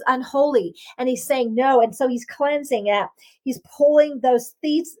 That is unholy. And he's saying no. And so he's cleansing it. He's pulling those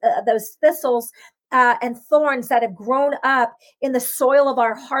thistles and thorns that have grown up in the soil of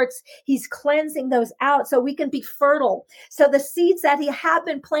our hearts. He's cleansing those out so we can be fertile. So the seeds that have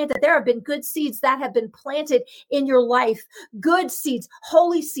been planted, there have been good seeds that have been planted in your life, good seeds,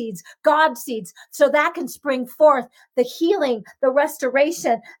 holy seeds, God seeds, so that can spring forth the healing, the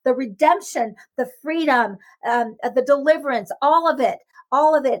restoration, the redemption, the freedom, the deliverance, all of it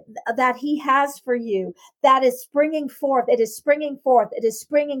that he has for you, that is springing forth. It is springing forth. It is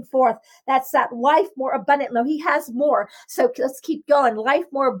springing forth. That's that life more abundant. No, he has more. So let's keep going. Life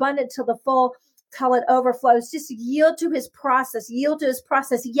more abundant to the full, till it overflows. Just yield to his process. Yield to his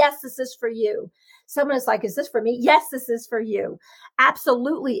process. Yes, this is for you. Someone is like, is this for me? Yes, this is for you.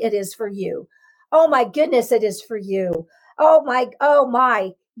 Absolutely, it is for you. Oh my goodness, it is for you. Oh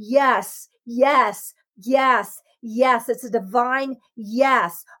my. Yes, yes, yes. Yes, it's a divine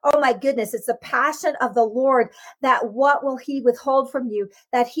yes. Oh my goodness, it's the passion of the Lord, that what will he withhold from you?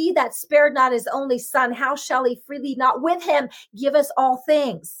 That he that spared not his only son, how shall he freely not with him give us all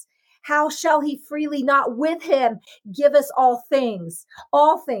things? How shall he freely not with him give us all things,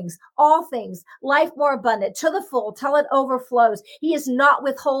 all things, all things, life more abundant to the full till it overflows. He is not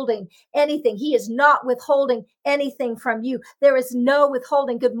withholding anything. He is not withholding anything from you. There is no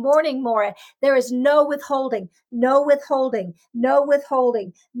withholding. Good morning, Maura. There is no withholding, no withholding, no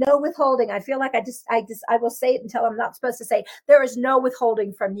withholding, no withholding. I feel like I will say it until I'm not supposed to say. There is no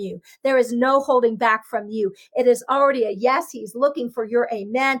withholding from you. There is no holding back from you. It is already a yes. He's looking for your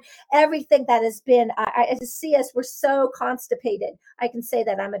amen. Everything that has been, I see us, we're so constipated. I can say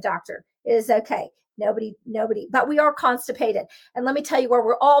that, I'm a doctor. It is okay. Nobody, but we are constipated. And let me tell you where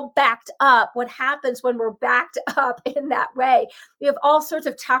we're all backed up. What happens when we're backed up in that way? We have all sorts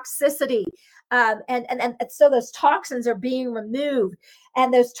of toxicity. And so those toxins are being removed,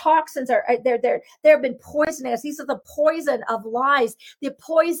 and those toxins they've been poisoning us. These are the poison of lies, the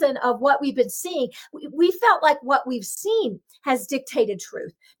poison of what we've been seeing. We felt like what we've seen has dictated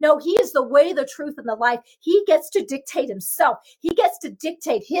truth. No, he is the way, the truth, and the life. He gets to dictate himself. He gets to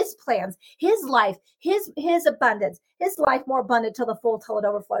dictate his plans, his life, his abundance, his life more abundant to the full, till it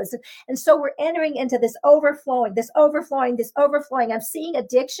overflows. And so we're entering into this overflowing. I'm seeing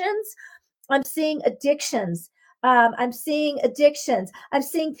addictions. I'm seeing addictions. I'm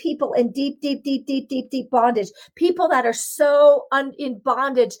seeing people in deep bondage. People that are so in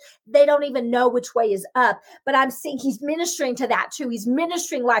bondage, they don't even know which way is up. But I'm seeing he's ministering to that too. He's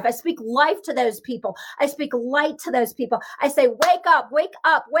ministering life. I speak life to those people. I speak light to those people. I say, wake up, wake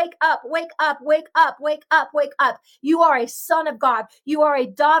up, wake up, wake up, wake up, wake up, wake up. You are a son of God. You are a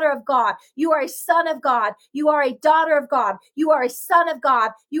daughter of God. You are a son of God. You are a daughter of God. You are a son of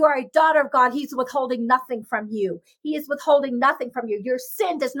God. You are a daughter of God. He's withholding nothing from you. He is withholding nothing from you. Your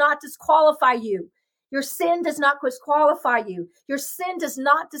sin does not disqualify you. Your sin does not disqualify you. Your sin does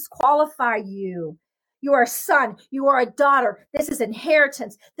not disqualify you. You are a son. You are a daughter. This is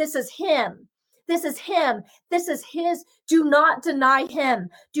inheritance. This is him. This is him. This is his. Do not deny him.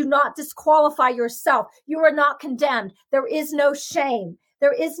 Do not disqualify yourself. You are not condemned. There is no shame.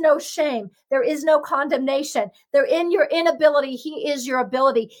 There is no shame. There is no condemnation. There in your inability, he is your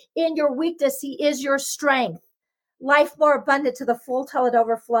ability. In your weakness, he is your strength. Life more abundant to the full till it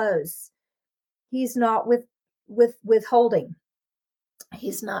overflows. He's not withholding.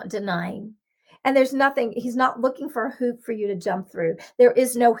 He's not denying. And there's nothing, he's not looking for a hoop for you to jump through. There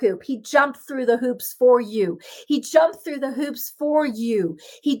is no hoop. He jumped through the hoops for you. He jumped through the hoops for you.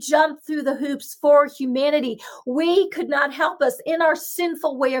 He jumped through the hoops for humanity. We could not help us in our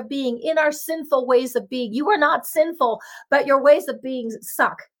sinful way of being, in our sinful ways of being. You are not sinful, but your ways of being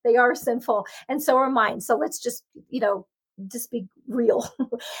suck. They are sinful. And so are mine. So let's just, just be real.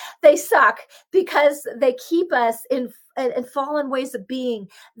 They suck because they keep us in fallen ways of being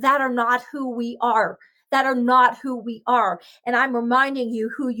that are not who we are. That are not who we are. And I'm reminding you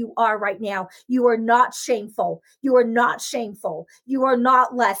who you are right now. You are not shameful. You are not shameful. You are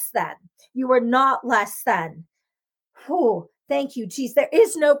not less than. You are not less than. Whew. Thank you, Jesus. There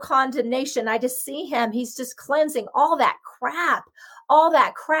is no condemnation. I just see him. He's just cleansing all that crap. All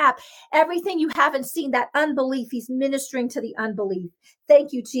that crap, everything you haven't seen, that unbelief, he's ministering to the unbelief.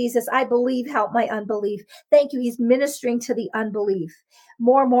 Thank you, Jesus. I believe, help my unbelief. Thank you. He's ministering to the unbelief.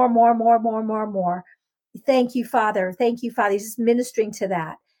 More. Thank you, Father. Thank you, Father. He's just ministering to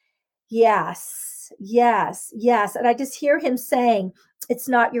that. Yes. And I just hear him saying, it's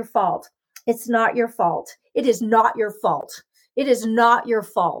not your fault. It's not your fault. It is not your fault. It is not your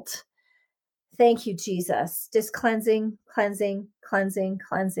fault. Thank you, Jesus. Just cleansing.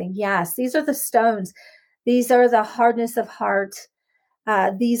 Yes, these are the stones. These are the hardness of heart.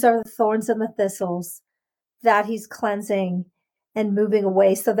 These are the thorns and the thistles that he's cleansing and moving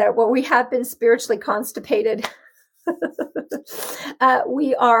away so that what we have been spiritually constipated,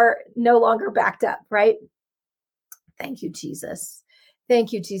 we are no longer backed up, right? Thank you, Jesus.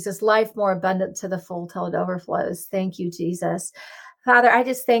 Thank you, Jesus. Life more abundant to the full till it overflows. Thank you, Jesus. Father, I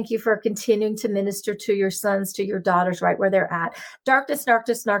just thank you for continuing to minister to your sons, to your daughters, right where they're at. Darkness.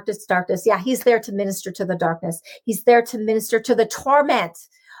 Yeah, he's there to minister to the darkness. He's there to minister to the torment.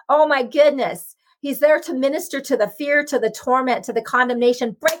 Oh my goodness. He's there to minister to the fear, to the torment, to the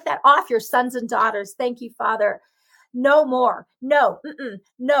condemnation. Break that off your sons and daughters. Thank you, Father. No more. No,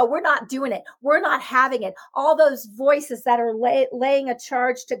 we're not doing it. We're not having it. All those voices that are laying a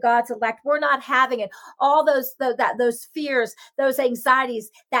charge to God's elect, we're not having it. All those fears, those anxieties,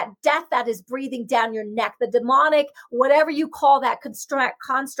 that death that is breathing down your neck, the demonic, whatever you call that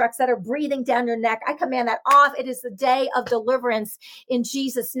constructs that are breathing down your neck, I command that off. It is the day of deliverance in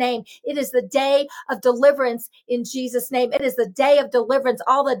Jesus' name. It is the day of deliverance in Jesus' name. It is the day of deliverance.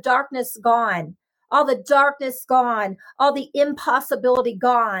 All the darkness gone. All the darkness gone, all the impossibility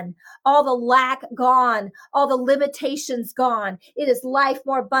gone, all the lack gone, all the limitations gone. It is life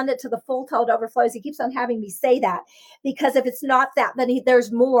more abundant to the full till it overflows. He keeps on having me say that because if it's not that, then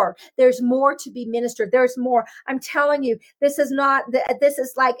there's more. There's more to be ministered. There's more. I'm telling you, this is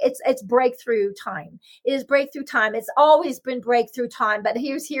like, it's breakthrough time. It is breakthrough time. It's always been breakthrough time, but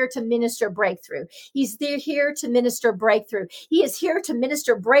he's here to minister breakthrough. He's here to minister breakthrough. He is here to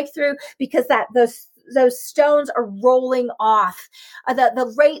minister breakthrough because those stones are rolling off.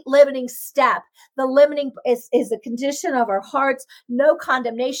 The rate limiting step, the limiting is the condition of our hearts, no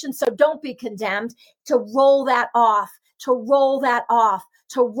condemnation. So don't be condemned, to roll that off, to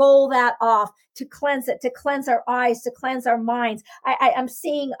cleanse it, to cleanse our eyes, to cleanse our minds. I'm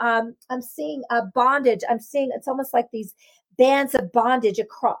seeing a bondage. I'm seeing, it's almost like these bands of bondage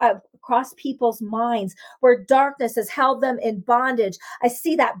across people's minds where darkness has held them in bondage. I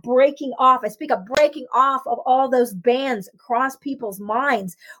see that breaking off. I speak of breaking off of all those bands across people's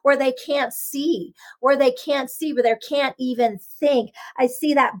minds where they can't see, where they can't even think. I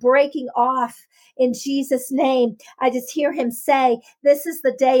see that breaking off in Jesus' name. I just hear him say, this is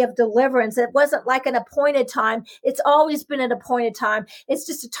the day of deliverance. It wasn't like an appointed time. It's always been an appointed time. It's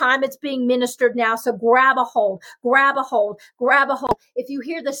just a time it's being ministered now. So grab a hold. If you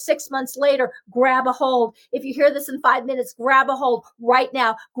hear this 6 months later, grab a hold. If you hear this in 5 minutes, grab a hold right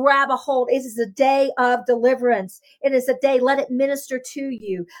now. Grab a hold. It is a day of deliverance. It is a day. Let it minister to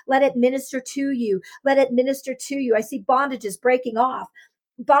you. I see bondages breaking off.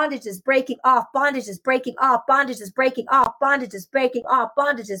 Bondage is breaking off. Bondage is breaking off. Bondage is breaking off. Bondage is breaking off.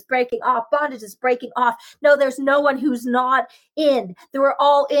 Bondage is breaking off. Bondage is breaking off. No, there's no one who's not in. We're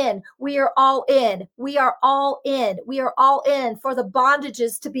all in. We are all in. We are all in. We are all in for the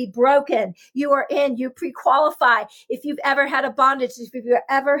bondages to be broken. You are in. You pre-qualify. If you've ever had a bondage, if you've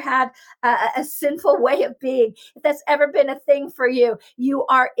ever had a sinful way of being, if that's ever been a thing for you, you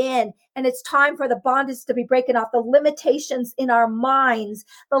are in. And it's time for the bondage to be broken off. The limitations in our minds,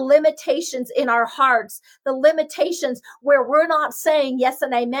 the limitations in our hearts, the limitations where we're not saying yes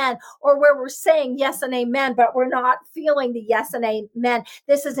and amen, or where we're saying yes and amen, but we're not feeling the yes and amen.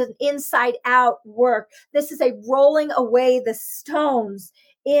 This is an inside out work. This is a rolling away the stones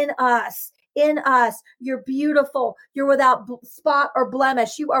in us. In us, you're beautiful. You're without spot or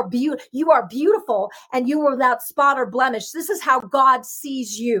blemish. You are beautiful, and you are without spot or blemish. This is how God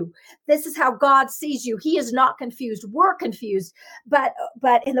sees you. This is how God sees you. He is not confused. We're confused, but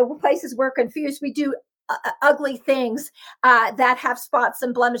in the places we're confused, we do ugly things that have spots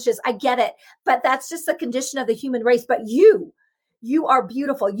and blemishes. I get it, but that's just the condition of the human race. But you are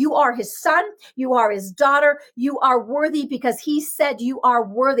beautiful. You are his son. You are his daughter. You are worthy because he said you are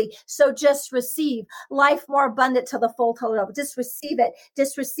worthy. So just receive life more abundant to the full total. Just receive it.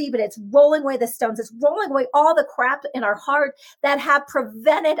 Just receive it. It's rolling away the stones. It's rolling away all the crap in our heart that have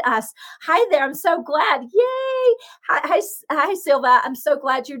prevented us. Hi there. I'm so glad. Yay. Hi, Silva. I'm so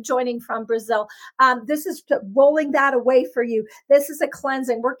glad you're joining from Brazil. This is rolling that away for you. This is a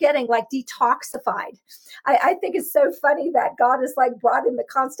cleansing. We're getting like detoxified. I think it's so funny that God is like brought in the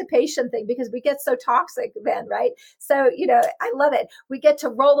constipation thing because we get so toxic then, right? So, I love it. We get to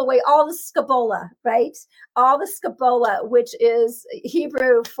roll away all the scabola, right? All the scabola, which is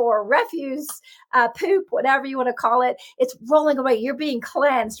Hebrew for refuse, poop, whatever you want to call it. It's rolling away. You're being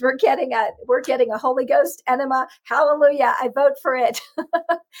cleansed. We're getting a Holy Ghost enema. Hallelujah. I vote for it.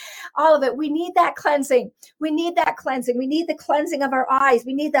 All of it. We need that cleansing. We need that cleansing. We need the cleansing of our eyes.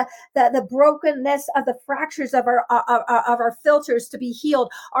 We need the brokenness of the fractures of our filters to be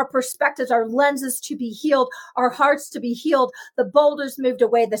healed, our perspectives, our lenses to be healed, our hearts to be healed, the boulders moved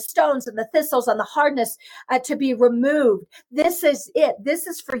away, the stones and the thistles and the hardness to be removed. This is it. This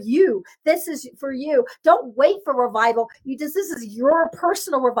is for you. This is for you. Don't wait for revival. This is your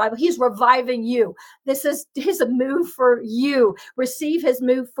personal revival. He's reviving you. This is his move for you. Receive his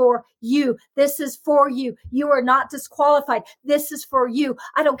move for you. This is for you. You are not disqualified. This is for you.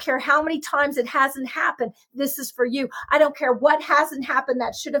 I don't care how many times it hasn't happened. This is for you. I don't care what hasn't happened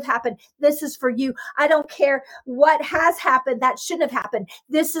that should have happened. This is for you. I don't care what has happened that shouldn't have happened.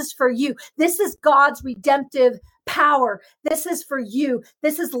 This is for you. This is God's redemptive power. This is for you.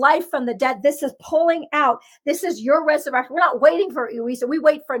 This is life from the dead. This is pulling out. This is your resurrection. We're not waiting for you. We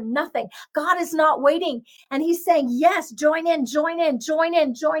wait for nothing. God is not waiting. And he's saying, yes, join in, join in, join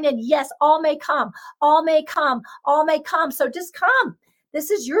in, join in. Yes, all may come, all may come, all may come. So just come.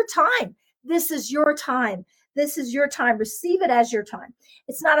 This is your time. This is your time. This is your time. Receive it as your time.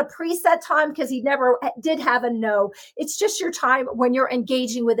 It's not a preset time because he never did have a no. It's just your time when you're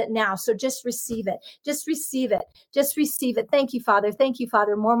engaging with it now. So just receive it. Just receive it. Just receive it. Thank you, Father. Thank you,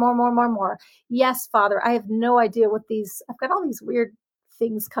 Father. More, more, more, more, more. Yes, Father. I have no idea what I've got all these weird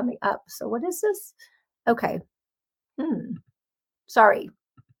things coming up. So what is this? Okay. Sorry.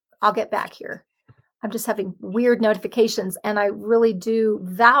 I'll get back here. I'm just having weird notifications and I really do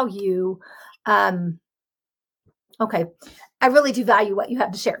value, okay. I really do value what you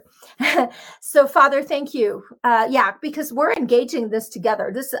have to share. So Father, thank you. Because we're engaging this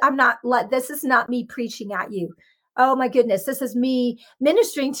together. This is not me preaching at you. Oh my goodness. This is me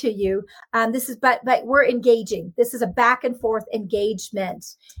ministering to you. But we're engaging. This is a back and forth engagement.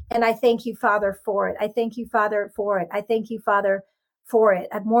 And I thank you, Father, for it. I thank you, Father, for it. I thank you, Father, for it.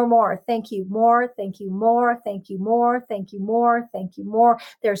 More. Thank you. More. Thank you. More. Thank you. More. Thank you. More. Thank you. More.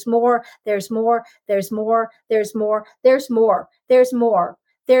 There's more. There's more. There's more. There's more. There's more. There's more.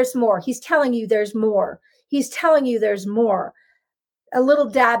 There's more. He's telling you there's more. He's telling you there's more. A little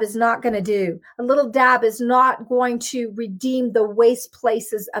dab is not going to do. A little dab is not going to redeem the waste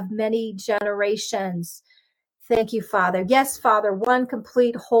places of many generations. Thank you, Father. Yes, Father. One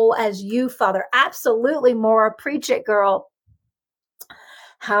complete whole as you, Father. Absolutely more. Preach it, girl.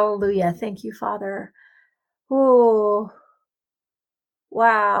 Hallelujah. Thank you, Father. Oh,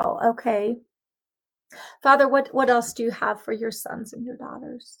 wow. Okay. Father, what else do you have for your sons and your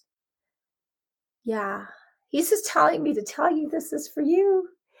daughters? Yeah. He's just telling me to tell you this is for you.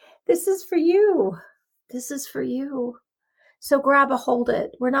 This is for you. This is for you. So grab a hold of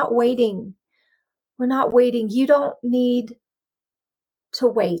it. We're not waiting. We're not waiting. You don't need to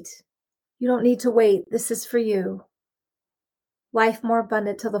wait. You don't need to wait. This is for you. life more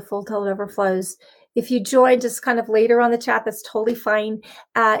abundant till the full till it overflows. If you join just kind of later on the chat, that's totally fine.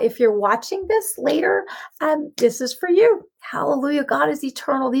 If you're watching this later, this is for you. Hallelujah. God is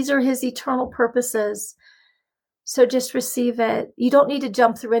eternal. These are his eternal purposes. So just receive it. You don't need to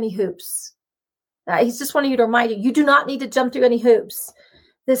jump through any hoops. He's just wanting you to remind you, you do not need to jump through any hoops.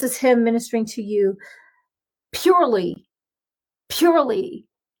 This is him ministering to you purely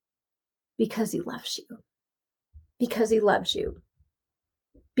because he loves you. Because he loves you.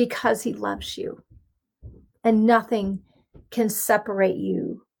 Because he loves you. And nothing can separate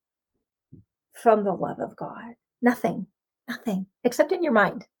you from the love of God. Nothing, except in your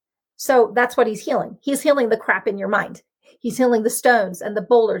mind. So that's what he's healing. He's healing the crap in your mind. He's healing the stones and the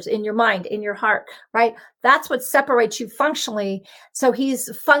boulders in your mind, in your heart, right? That's what separates you functionally. So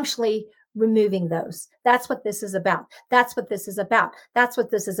he's functionally removing those. That's what this is about. That's what this is about. That's what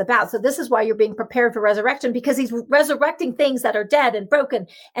this is about. So this is why you're being prepared for resurrection, because he's resurrecting things that are dead and broken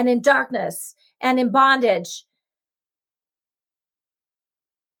and in darkness and in bondage.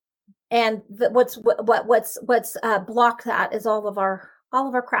 And what's blocked that is all of our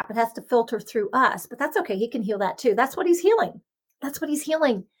crap. It has to filter through us, but that's okay. He can heal that too. That's what he's healing. That's what he's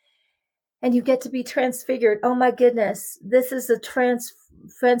healing. And you get to be transfigured. Oh my goodness. This is a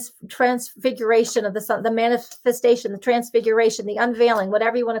transfiguration of the Son, the manifestation, the transfiguration, the unveiling,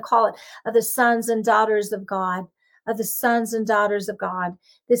 whatever you want to call it, of the sons and daughters of God. Of the sons and daughters of God.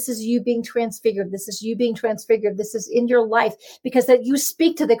 This is you being transfigured. This is you being transfigured. This is in your life, because that you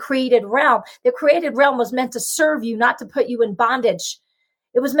speak to the created realm. The created realm was meant to serve you, not to put you in bondage.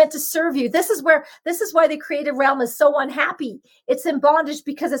 It was meant to serve you. This is why the created realm is so unhappy. It's in bondage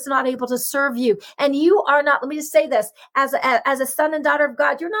because it's not able to serve you. And you are not, let me just say this, as a son and daughter of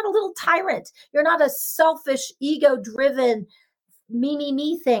God, you're not a little tyrant. You're not a selfish, ego-driven,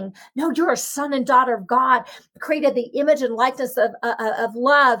 me thing. No, you're a son and daughter of God, created the image and likeness of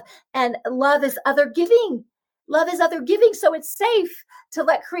love, and love is other giving. Love is other giving, so it's safe to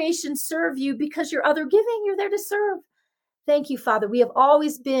let creation serve you because you're other giving. You're there to serve. Thank you, Father. We have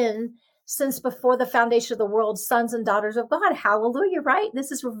always been, since before the foundation of the world, sons and daughters of God. Hallelujah, right?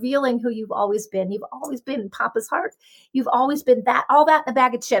 This is revealing who you've always been. You've always been in Papa's heart. You've always been that, all that in a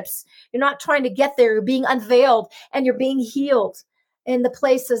bag of chips. You're not trying to get there. You're being unveiled and you're being healed in the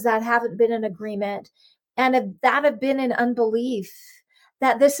places that haven't been in agreement and that have been in unbelief.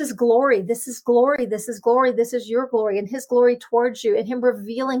 That this is glory, this is glory, this is glory, this is your glory, and his glory towards you, and him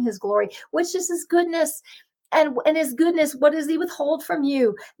revealing his glory, which is his goodness. And his goodness, what does he withhold from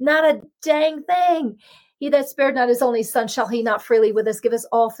you? Not a dang thing. He that spared not his only son, shall he not freely with us give us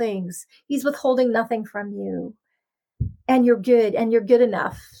all things? He's withholding nothing from you. And you're good, and you're good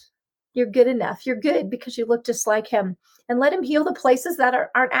enough. You're good enough. You're good because you look just like him. And let him heal the places that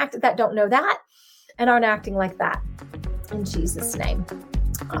aren't acting, that don't know that and aren't acting like that. In Jesus' name.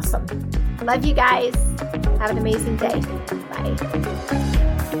 Awesome. Love you guys. Have an amazing day. Bye.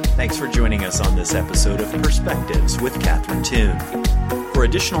 Thanks for joining us on this episode of Perspectives with Catherine Toon. For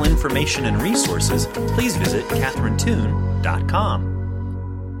additional information and resources, please visit catherinetoon.com.